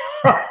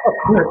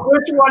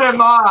 Which one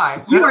am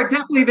I? You are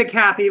definitely the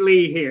Kathy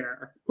Lee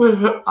here.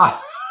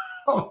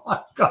 Oh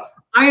my God.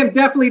 I am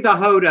definitely the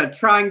Hoda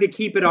trying to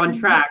keep it on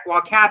track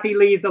while Kathy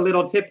Lee's a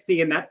little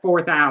tipsy in that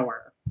 4th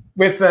hour.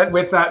 With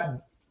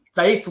that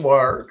face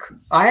work.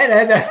 I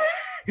had that.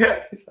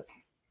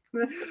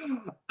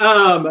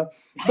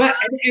 But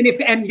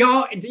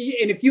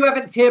if you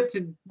haven't tipped,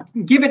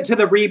 give it to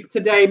the Reap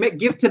today.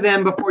 Give to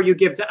them before you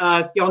give to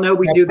us. Y'all know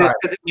we do this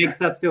because it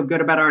makes us feel good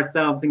about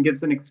ourselves and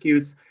gives an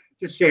excuse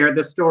to share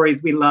the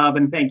stories we love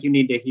and think you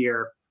need to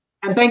hear.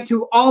 And thank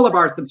to all of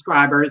our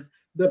subscribers.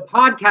 The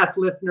podcast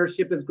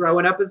listenership is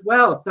growing up as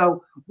well.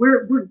 So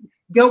we're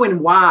going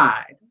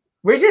wide.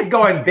 We're just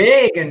going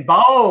big and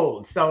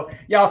bold. So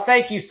y'all,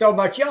 thank you so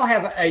much. Y'all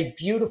have a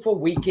beautiful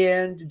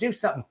weekend. Do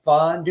something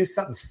fun. Do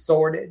something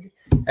sorted.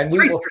 And we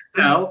Treat will.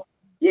 yourself.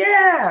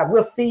 Yeah,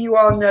 we'll see you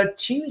on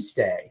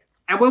Tuesday.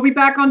 And we'll be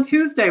back on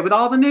Tuesday with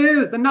all the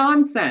news and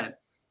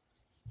nonsense.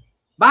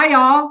 Bye,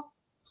 y'all.